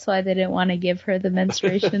perhaps that's why they didn't want to give her the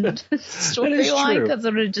menstruation storyline, because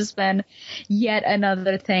it would have just been yet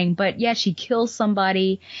another thing. But yeah, she kills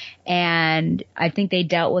somebody, and I think they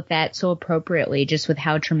dealt with that so appropriately, just with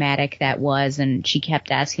how traumatic that was. And she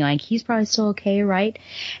kept asking, like, he's probably still okay, right?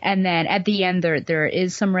 And then at the end, there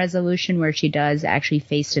is some resolution where she does actually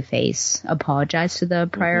face-to-face apologize to the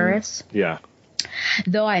prioress. Yeah.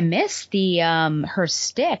 Though I missed the her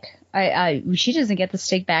stick. She doesn't get the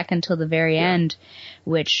stick back until the very end,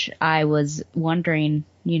 which I was wondering,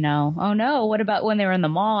 oh no, what about when they were in the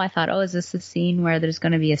mall? I thought, is this the scene where there's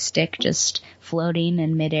going to be a stick just floating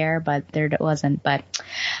in midair? But there it wasn't. But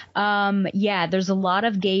there's a lot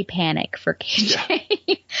of gay panic for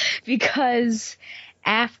KJ because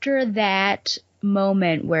after that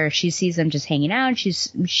moment where she sees them just hanging out,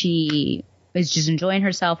 she is just enjoying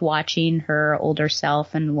herself watching her older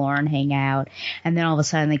self and Lauren hang out. And then all of a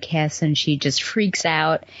sudden they kiss and she just freaks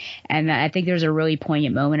out. And I think there's a really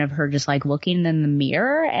poignant moment of her just like looking in the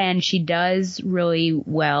mirror, and she does really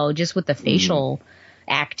well just with the facial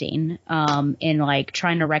acting, in like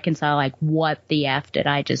trying to reconcile like what the F did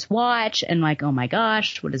I just watch, and like, oh my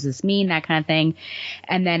gosh, what does this mean? That kind of thing.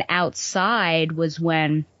 And then outside was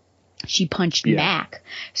when she punched Mac.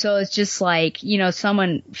 So it's just like,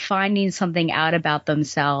 someone finding something out about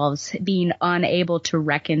themselves, being unable to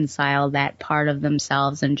reconcile that part of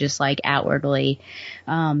themselves and just like outwardly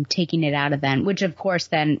taking it out of them, which of course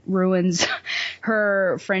then ruins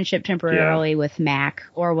her friendship temporarily with Mac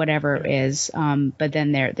or whatever it is. But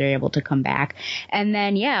then they're able to come back. And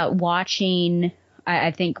then, watching, I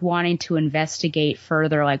think wanting to investigate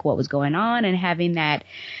further like what was going on and having that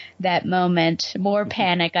moment, more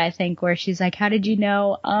panic, I think, where she's like, how did you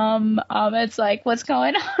know? It's like, what's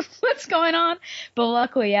going on? What's going on? But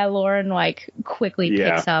luckily, Lauren like quickly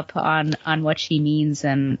picks up on what she means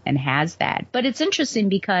and has that. But it's interesting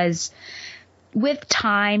because with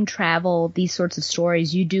time travel, these sorts of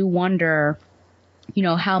stories, you do wonder,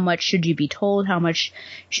 how much should you be told? How much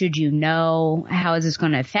should you know? How is this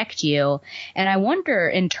going to affect you? And I wonder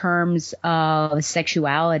in terms of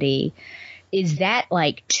sexuality, is that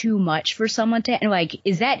like too much for someone to, and like,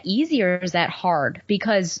 is that easy or is that hard?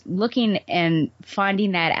 Because looking and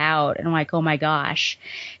finding that out and I'm like, oh my gosh,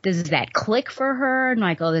 does that click for her? And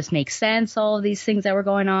like, oh, this makes sense. All of these things that were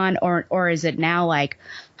going on, or is it now like,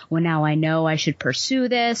 well, now I know I should pursue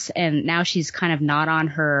this. And now she's kind of not on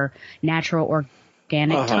her natural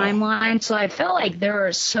organic timeline. So I felt like there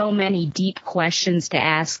are so many deep questions to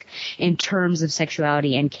ask in terms of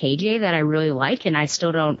sexuality and KJ that I really like, and I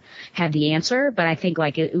still don't have the answer, but I think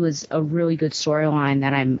like it was a really good storyline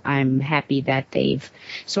that I'm happy that they've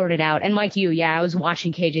sorted out. And like you, I was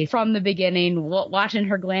watching KJ from the beginning, watching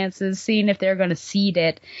her glances, seeing if they're going to seed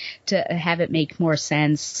it to have it make more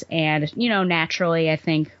sense. And, naturally, I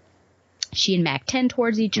think she and Mac tend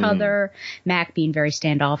towards each other, Mac being very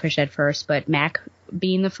standoffish at first, but Mac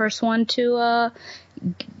being the first one to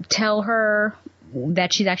tell her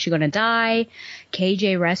that she's actually going to die,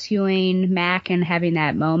 KJ rescuing Mac and having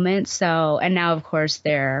that moment. So, and now, of course,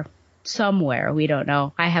 they're somewhere. We don't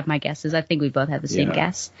know. I have my guesses. I think we both have the same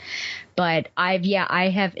guess. But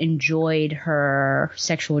I have enjoyed her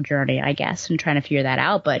sexual journey, I guess, and trying to figure that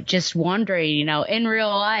out. But just wondering, in real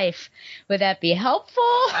life, would that be helpful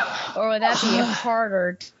or would that be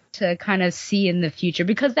harder to kind of see in the future?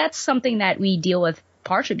 Because that's something that we deal with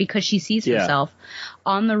partially because she sees herself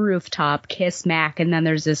on the rooftop, kiss Mac, and then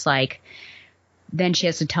there's this like, then she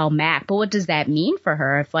has to tell Mac. But what does that mean for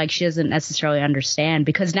her if like she doesn't necessarily understand?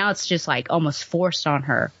 Because now it's just like almost forced on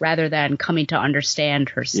her rather than coming to understand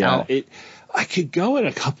herself. Yeah, I could go in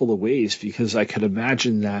a couple of ways because I could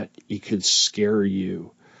imagine that it could scare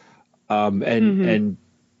you. And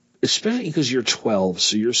especially because you're 12,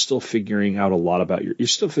 so you're still figuring out a lot about you're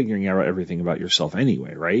still figuring out everything about yourself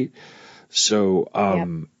anyway, right? So,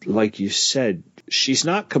 like you said, she's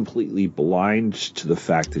not completely blind to the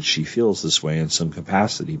fact that she feels this way in some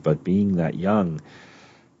capacity, but being that young,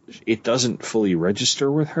 it doesn't fully register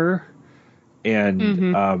with her.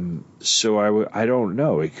 And so I don't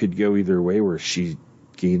know. It could go either way, where she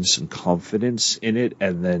gains some confidence in it,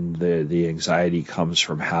 and then the anxiety comes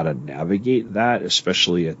from how to navigate that,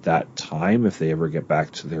 especially at that time if they ever get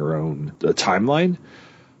back to their own timeline,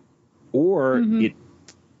 or it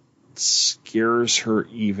scares her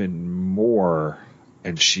even more,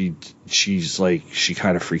 and she's like, she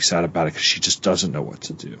kind of freaks out about it because she just doesn't know what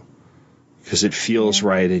to do. Because it feels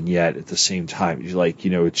right, and yet at the same time, you're like,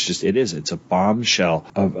 it's a bombshell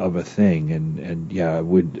of a thing, and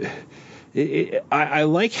I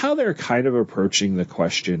like how they're kind of approaching the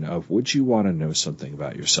question of, would you want to know something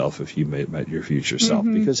about yourself if you met your future self?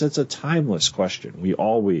 Because it's a timeless question. We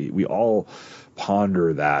all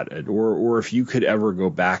ponder that, or if you could ever go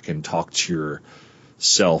back and talk to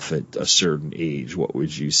yourself at a certain age, what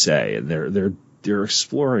would you say? And they're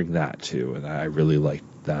exploring that too, and I really like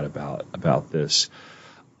that about this.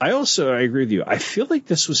 I agree with you. I feel like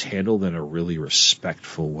this was handled in a really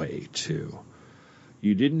respectful way too.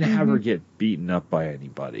 You didn't have her get beaten up by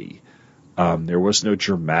anybody. There was no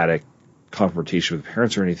dramatic confrontation with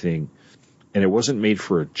parents or anything, and it wasn't made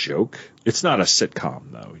for a joke. It's not a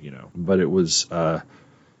sitcom though, but it was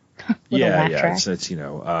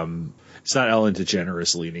it's not Ellen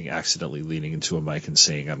DeGeneres accidentally leaning into a mic and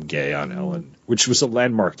saying "I'm gay" on Ellen, which was a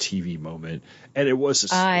landmark TV moment, and it was a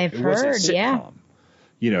sitcom.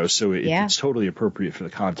 So it's totally appropriate for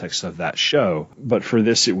the context of that show. But for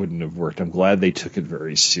this, it wouldn't have worked. I'm glad they took it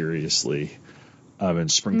very seriously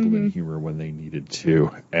and sprinkled in humor when they needed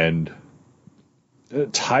to, and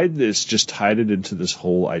tied it into this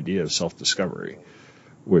whole idea of self-discovery.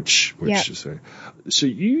 Which is so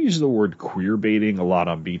you use the word queer baiting a lot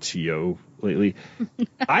on BTO lately.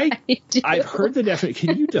 I've heard the definition.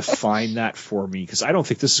 Can you define that for me? Because I don't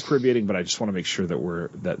think this is queer baiting, but I just want to make sure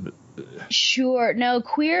that Sure. No,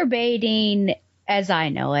 queer baiting, as I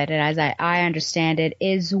know it and as I understand it,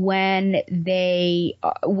 is when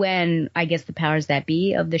I guess the powers that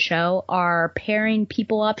be of the show are pairing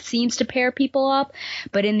people up, seems to pair people up,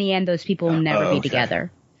 but in the end those people will never be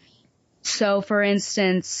together. So, for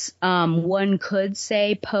instance, one could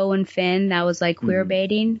say Poe and Finn, that was like queer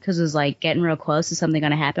baiting, because it was like getting real close. Is something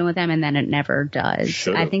going to happen with them? And then it never does.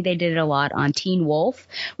 Sure. I think they did it a lot on Teen Wolf,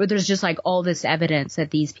 where there's just like all this evidence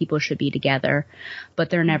that these people should be together,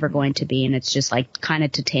 but they're never going to be. And it's just like kind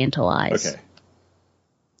of to tantalize. Okay.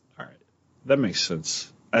 All right. That makes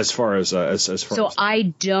sense. As far as I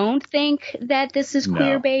don't think that this is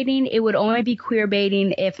queer baiting. It would only be queer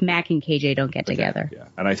baiting if Mac and KJ don't get together. Yeah,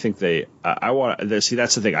 and I think I want to see.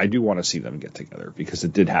 That's the thing. I do want to see them get together because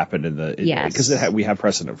it did happen we have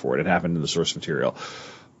precedent for it. It happened in the source material,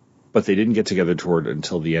 but they didn't get together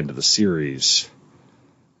until the end of the series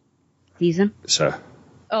season. So.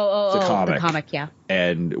 The comic, yeah.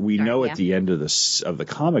 And we know at the end of the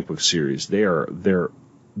comic book series,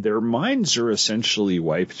 their minds are essentially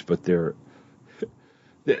wiped, but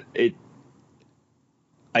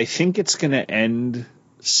I think it's going to end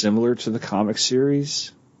similar to the comic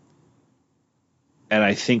series. And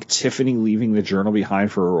I think Tiffany leaving the journal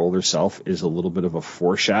behind for her older self is a little bit of a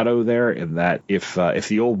foreshadow there, in that if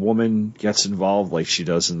the old woman gets involved like she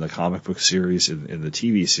does in the comic book series, in the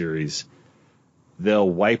TV series, they'll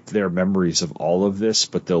wipe their memories of all of this,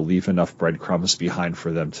 but they'll leave enough breadcrumbs behind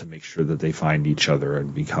for them to make sure that they find each other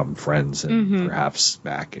and become friends, and perhaps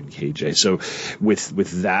Mac and KJ. So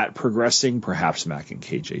with that progressing, perhaps Mac and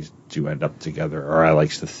KJ do end up together, or I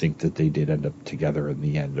like to think that they did end up together in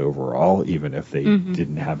the end overall, even if they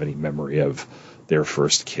didn't have any memory of their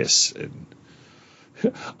first kiss. And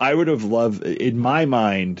I would have loved, in my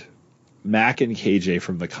mind, Mac and KJ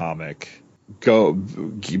from the comic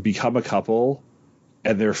become a couple,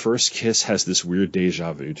 and their first kiss has this weird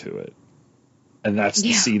deja vu to it. And that's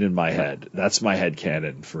the scene in my head. That's my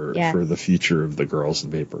headcanon for the future of the Girls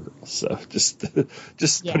and Paper Girls. So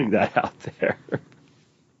just putting that out there.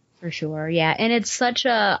 For sure, yeah. And it's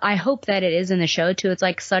I hope that it is in the show too. It's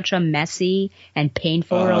like such a messy and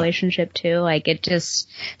painful relationship too. Like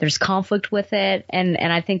there's conflict with it. And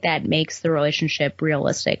I think that makes the relationship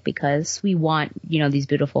realistic, because we want, these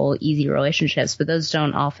beautiful, easy relationships, but those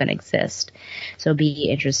don't often exist. So it'll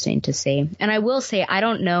be interesting to see. And I will say, I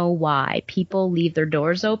don't know why people leave their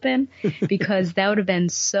doors open, because that would have been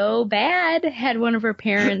so bad had one of her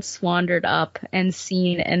parents wandered up and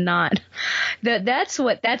seen and not. That's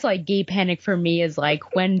like gay panic for me is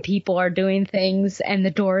like when people are doing things and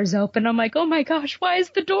the door is open. I'm like, oh my gosh, why is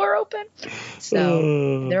the door open?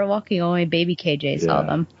 So they're walking away. Baby KJ saw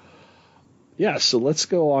them. Yeah, so let's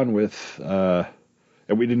go on with, and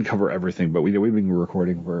we didn't cover everything, but we've been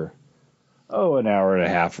recording for an hour and a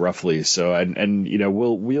half roughly. So and you know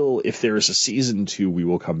we'll if there is a season 2, we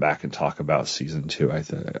will come back and talk about season 2.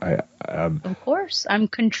 Of course, I'm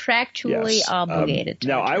contractually obligated to.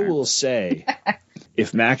 Now return. I will say,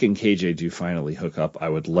 if Mac and KJ do finally hook up, I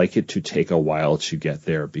would like it to take a while to get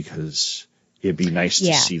there because it'd be nice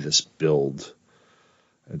to see this build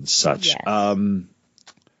and such. Yes.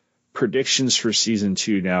 Predictions for season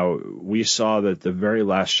 2. Now we saw that the very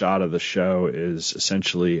last shot of the show is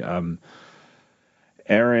essentially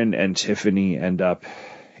Aaron and Tiffany end up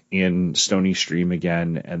in Stony Stream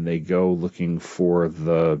again, and they go looking for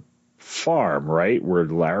the farm, right, where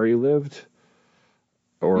Larry lived,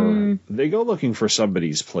 or they go looking for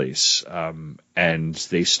somebody's place, and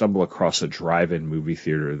they stumble across a drive-in movie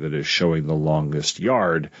theater that is showing The Longest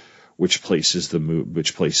Yard, which places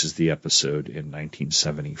the episode in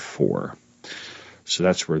 1974. So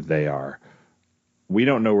that's where they are. We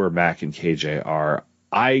don't know where Mac and KJ are.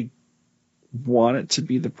 I want it to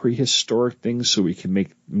be the prehistoric thing so we can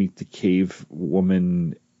meet the cave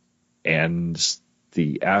woman and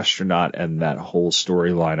the astronaut and that whole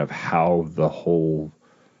storyline of how the whole,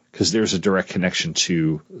 because there's a direct connection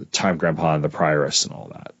to Time Grandpa and the Prioress and all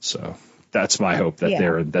that. So that's my hope that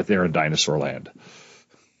they're in Dinosaur Land.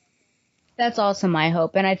 That's also my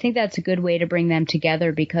hope. And I think that's a good way to bring them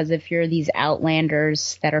together, because if you're these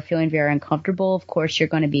outlanders that are feeling very uncomfortable, of course you're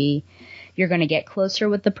going to get closer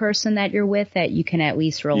with the person that you're with that you can at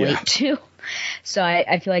least relate to. So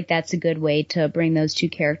I feel like that's a good way to bring those two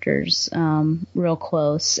characters real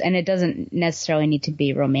close. And it doesn't necessarily need to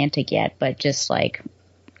be romantic yet, but just like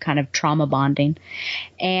kind of trauma bonding.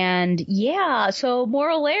 And so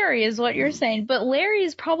more Larry is what you're saying. But Larry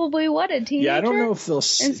is probably a teenager? Yeah, I don't know if they'll in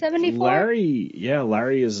 74?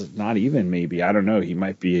 Larry is not even, maybe. I don't know. He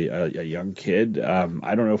might be a young kid. I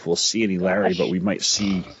don't know if we'll see any Larry, but we might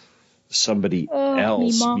see somebody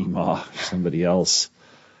else. Somebody else.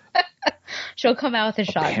 She'll come out with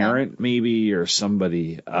a shotgun. A parent, maybe, or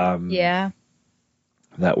somebody.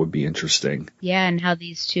 That would be interesting. Yeah, and how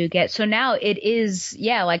these two get. So now it is,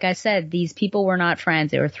 like I said, these people were not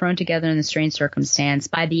friends. They were thrown together in a strange circumstance.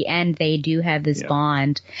 By the end, they do have this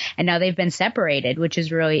bond. And now they've been separated, which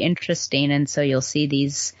is really interesting. And so you'll see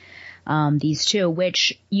these two,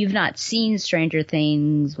 which you've not seen Stranger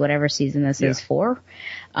Things, whatever season this is for.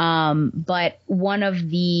 But one of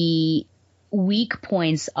the weak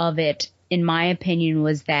points of it, in my opinion,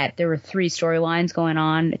 was that there were 3 storylines going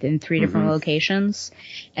on in 3 different locations,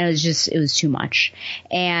 and it was too much.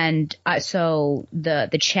 And so the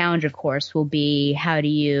challenge, of course, will be how do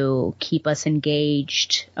you keep us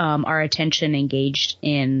engaged, our attention engaged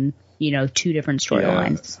in 2 different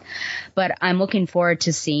storylines. But I'm looking forward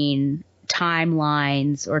to seeing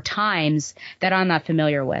timelines or times that I'm not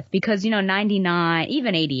familiar with, because 99,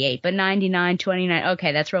 even 88, but 99, 29,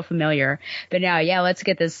 okay, that's real familiar. But now let's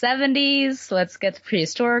get the 70s, let's get the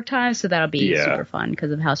prehistoric times, so that'll be super fun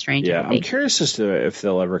because of how strange it will be. I'm curious as to if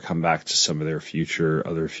they'll ever come back to some of their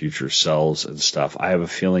other future selves and stuff. I have a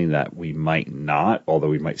feeling that we might not, although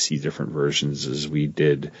we might see different versions as we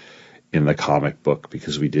did in the comic book,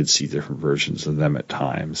 because we did see different versions of them at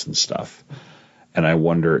times and stuff. And I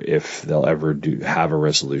wonder if they'll ever have a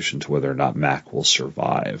resolution to whether or not Mac will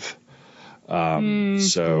survive. That'll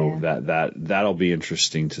be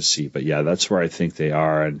interesting to see. But that's where I think they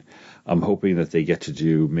are. And I'm hoping that they get to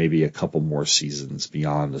do maybe a couple more seasons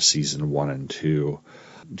beyond the season 1 and 2,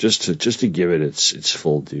 just to give it its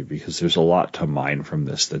full due, because there's a lot to mine from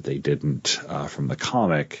this that they didn't from the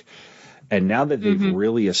comic. And now that they've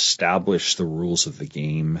really established the rules of the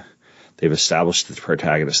game, they've established the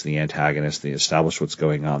protagonist and the antagonist, they established what's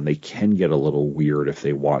going on, they can get a little weird if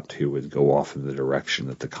they want to and go off in the direction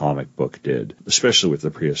that the comic book did, especially with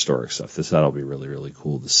the prehistoric stuff. That'll be really, really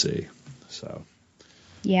cool to see. So,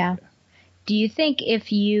 yeah. Do you think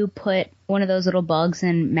if you put one of those little bugs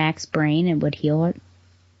in Mac's brain, it would heal it?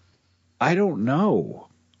 I don't know.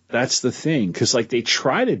 That's the thing, because they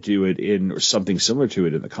try to do it in something similar to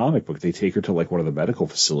it in the comic book. They take her to one of the medical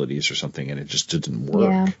facilities or something, and it just didn't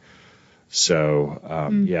work. Yeah. So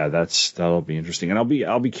that'll be interesting, and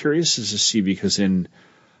I'll be curious to see, because in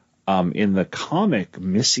the comic,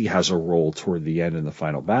 Missy has a role toward the end in the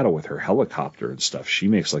final battle with her helicopter and stuff. She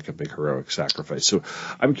makes a big heroic sacrifice. So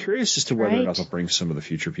I'm curious as to whether or not they'll bring some of the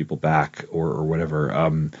future people back or whatever.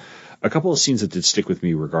 A couple of scenes that did stick with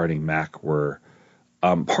me regarding Mac were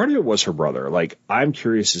Part of it was her brother. Like, I'm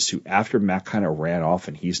curious as to, after Mac kind of ran off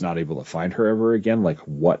and he's not able to find her ever again, like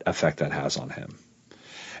what effect that has on him.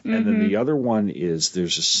 And then the other one is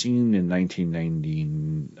there's a scene in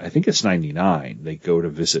 1990, I think it's 99. They go to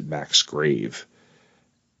visit Mac's grave,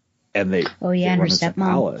 and they run into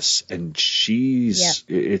Alice, and she's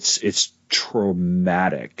it's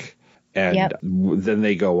traumatic. And then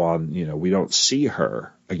they go on. You know, we don't see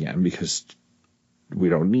her again because we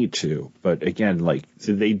don't need to. But again, like,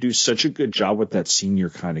 they do such a good job with that scene. You're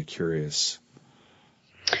kind of curious.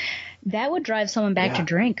 That would drive someone back to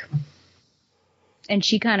drink. And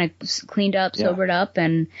she kind of cleaned up, sobered up,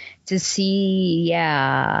 and to see, so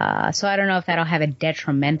I don't know if that'll have a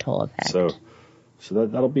detrimental effect. So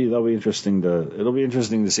that'll be interesting it'll be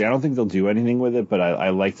interesting to see. I don't think they'll do anything with it, but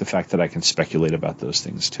I like the fact that I can speculate about those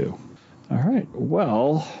things too. All right.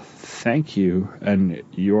 Well, thank you. And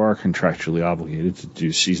you are contractually obligated to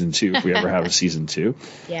do season 2 if we ever have a season 2.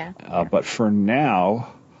 Yeah. But for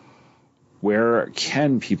now, where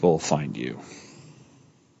can people find you?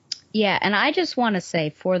 Yeah, and I just want to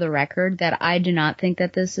say, for the record, that I do not think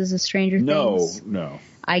that this is a Stranger Things. No.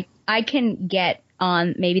 I can get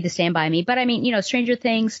on maybe the Stand By Me, but I mean, you know, Stranger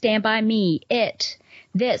Things, Stand By Me,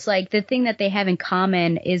 this, like, the thing that they have in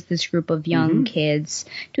common is this group of young kids,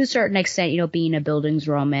 to a certain extent, you know, being a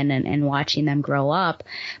Bildungsroman and watching them grow up.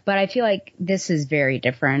 But I feel like this is very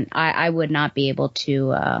different. I would not be able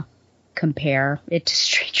to compare it to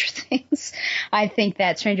Stranger Things. I think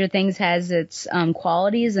that Stranger Things has its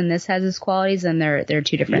qualities and this has its qualities, and they're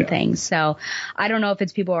two different things. So I don't know if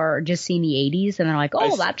it's people are just seeing the 80s and they're like,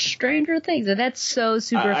 oh, that's Stranger Things. And that's so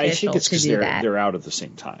superficial. I think it's because they're out at the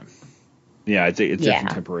same time. Yeah, I think they're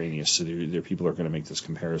contemporaneous. So there people are going to make those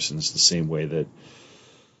comparisons the same way that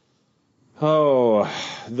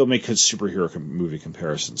they'll make superhero movie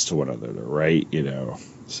comparisons to one another, right? You know,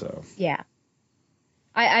 so yeah.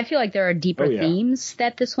 I feel like there are deeper themes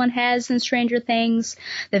that this one has than Stranger Things.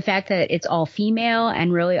 The fact that it's all female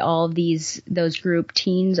and really all of those group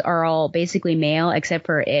teens are all basically male, except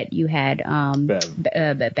for you had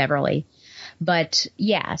Beverly. But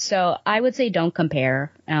yeah, so I would say don't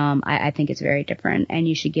compare. I think it's very different, and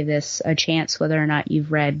you should give this a chance whether or not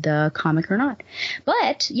you've read the comic or not.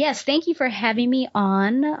 But yes, thank you for having me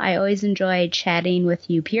on. I always enjoy chatting with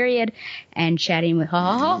you, period, and chatting with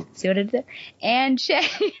see what I did there? And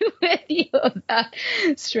chatting with you about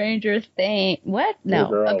Stranger Things. What?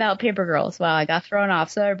 No, about Paper Girls. Wow, I got thrown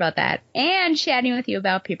off. Sorry about that. And chatting with you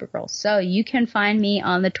about Paper Girls. So you can find me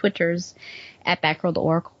on the Twitters at Backroll the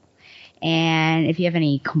Oracle. And if you have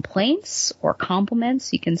any complaints or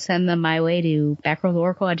compliments, you can send them my way to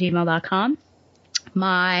backrolltheoracle@gmail.com.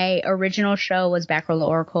 My original show was Backroll the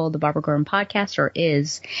Oracle, the Barbara Gordon podcast, or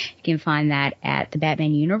is. You can find that at the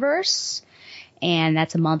Batman Universe. And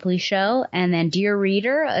that's a monthly show. And then Dear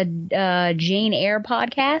Reader, a Jane Eyre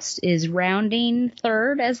podcast, is rounding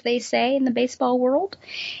third, as they say in the baseball world.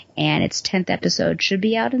 And its 10th episode should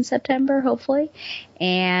be out in September, hopefully.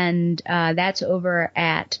 And that's over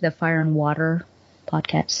at the Fire and Water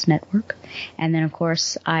Podcast Network. And then, of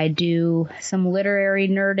course, I do some literary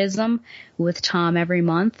nerdism with Tom every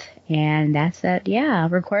month. And that's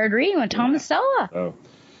Required Reading with Tom and Stella. Oh.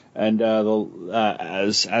 And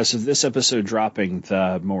as of this episode dropping,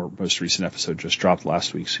 the most recent episode just dropped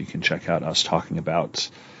last week, so you can check out us talking about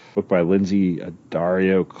a book by Lindsay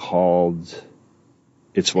Addario called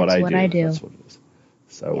It's What I Do. That's what it is.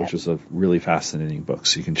 So, which is a really fascinating book,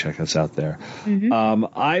 so you can check us out there. Mm-hmm.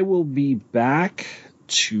 I will be back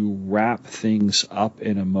to wrap things up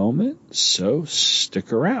in a moment, so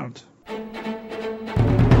stick around.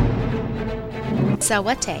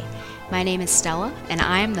 Sawate. My name is Stella, and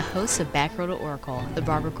I am the host of Backroll to Oracle, the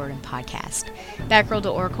Barbara Gordon podcast. Backroll to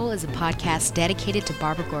Oracle is a podcast dedicated to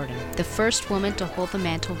Barbara Gordon, the first woman to hold the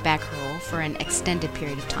mantle of Batgirl for an extended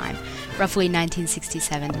period of time, roughly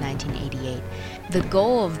 1967 to 1988. The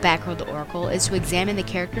goal of Backroll to Oracle is to examine the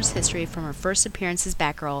character's history from her first appearance as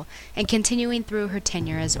Batgirl and continuing through her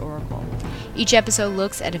tenure as Oracle. Each episode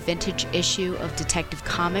looks at a vintage issue of Detective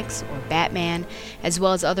Comics or Batman, as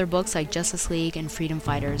well as other books like Justice League and Freedom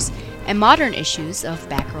Fighters, and modern issues of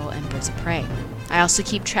Batgirl and Birds of Prey. I also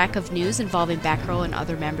keep track of news involving Batgirl and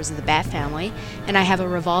other members of the Bat family, and I have a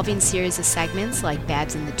revolving series of segments like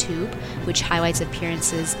Babs in the Tube, which highlights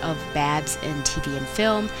appearances of Babs in TV and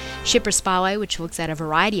film, Shipper Spotlight, which looks at a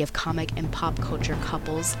variety of comic and pop culture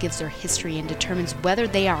couples, gives their history, and determines whether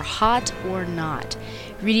they are hot or not,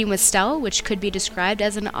 Reading with Stella, which could be described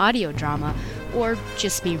as an audio drama, or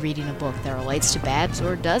just me reading a book that relates to Babs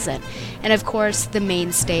or doesn't, and of course, the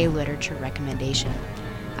mainstay literature recommendation.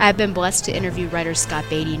 I have been blessed to interview writers Scott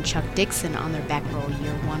Beatty and Chuck Dixon on their Batgirl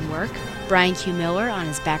Year 1 work, Brian Q. Miller on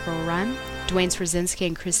his Batgirl run, Dwayne Swarzinski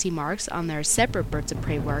and Christy Marks on their separate Birds of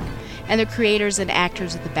Prey work, and the creators and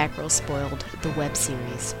actors of the Batgirl Spoiled, the web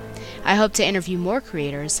series. I hope to interview more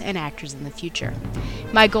creators and actors in the future.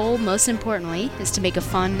 My goal, most importantly, is to make a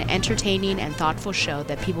fun, entertaining, and thoughtful show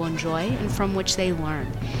that people enjoy and from which they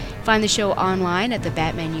learn. Find the show online at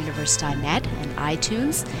thebatmanuniverse.net and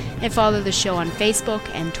iTunes, and follow the show on Facebook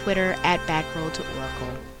and Twitter at Batgirl to Oracle.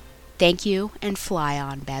 Thank you, and fly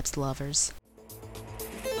on, Babs lovers.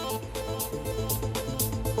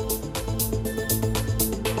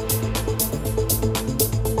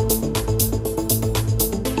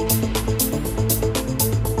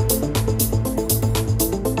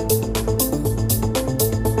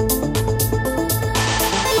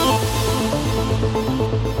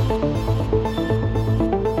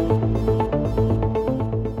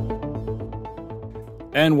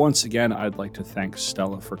 And once again, I'd like to thank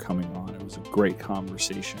Stella for coming on. It was a great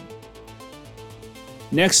conversation.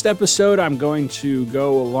 Next episode, I'm going to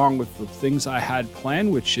go along with the things I had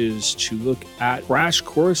planned, which is to look at Crash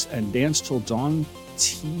Course and Dance Till Dawn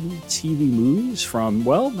TV movies from,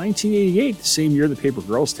 1988, the same year The Paper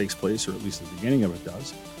Girls takes place, or at least the beginning of it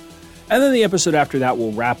does. And then the episode after that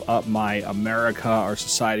will wrap up my America, Our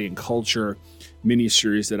Society and Culture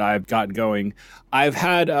miniseries that I've got going. I've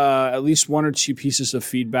had at least one or two pieces of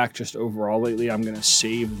feedback just overall lately. I'm going to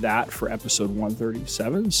save that for episode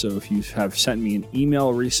 137. So if you have sent me an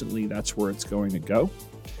email recently, that's where it's going to go.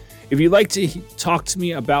 If you'd like to talk to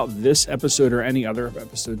me about this episode or any other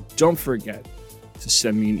episode, don't forget to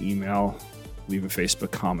send me an email, leave a Facebook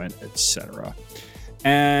comment, etc.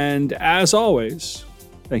 And as always,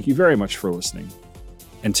 thank you very much for listening,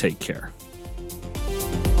 and take care.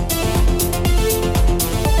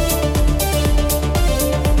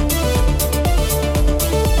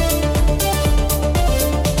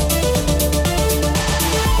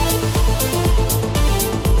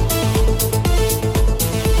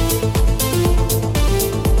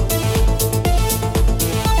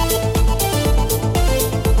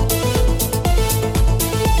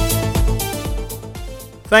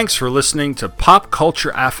 Thanks for listening to Pop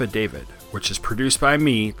Culture Affidavit, which is produced by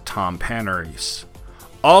me, Tom Panarese.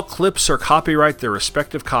 All clips are copyright their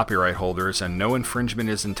respective copyright holders, and no infringement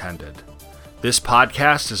is intended. This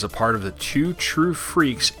podcast is a part of the Two True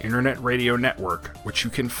Freaks Internet Radio Network, which you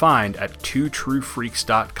can find at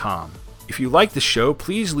twotruefreaks.com. If you like the show,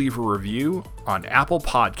 please leave a review on Apple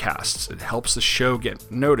Podcasts. It helps the show get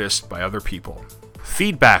noticed by other people.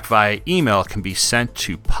 Feedback via email can be sent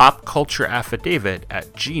to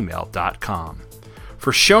popcultureaffidavit@gmail.com.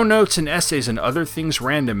 For show notes and essays and other things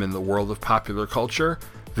random in the world of popular culture,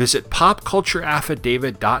 visit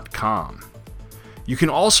popcultureaffidavit.com. You can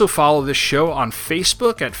also follow this show on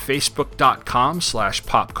Facebook at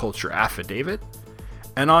facebook.com/popcultureaffidavit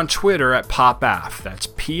and on Twitter at popaff, that's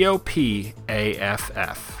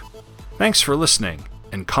POPAFF. Thanks for listening,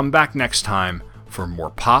 and come back next time for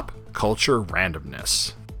more pop culture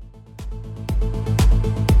randomness.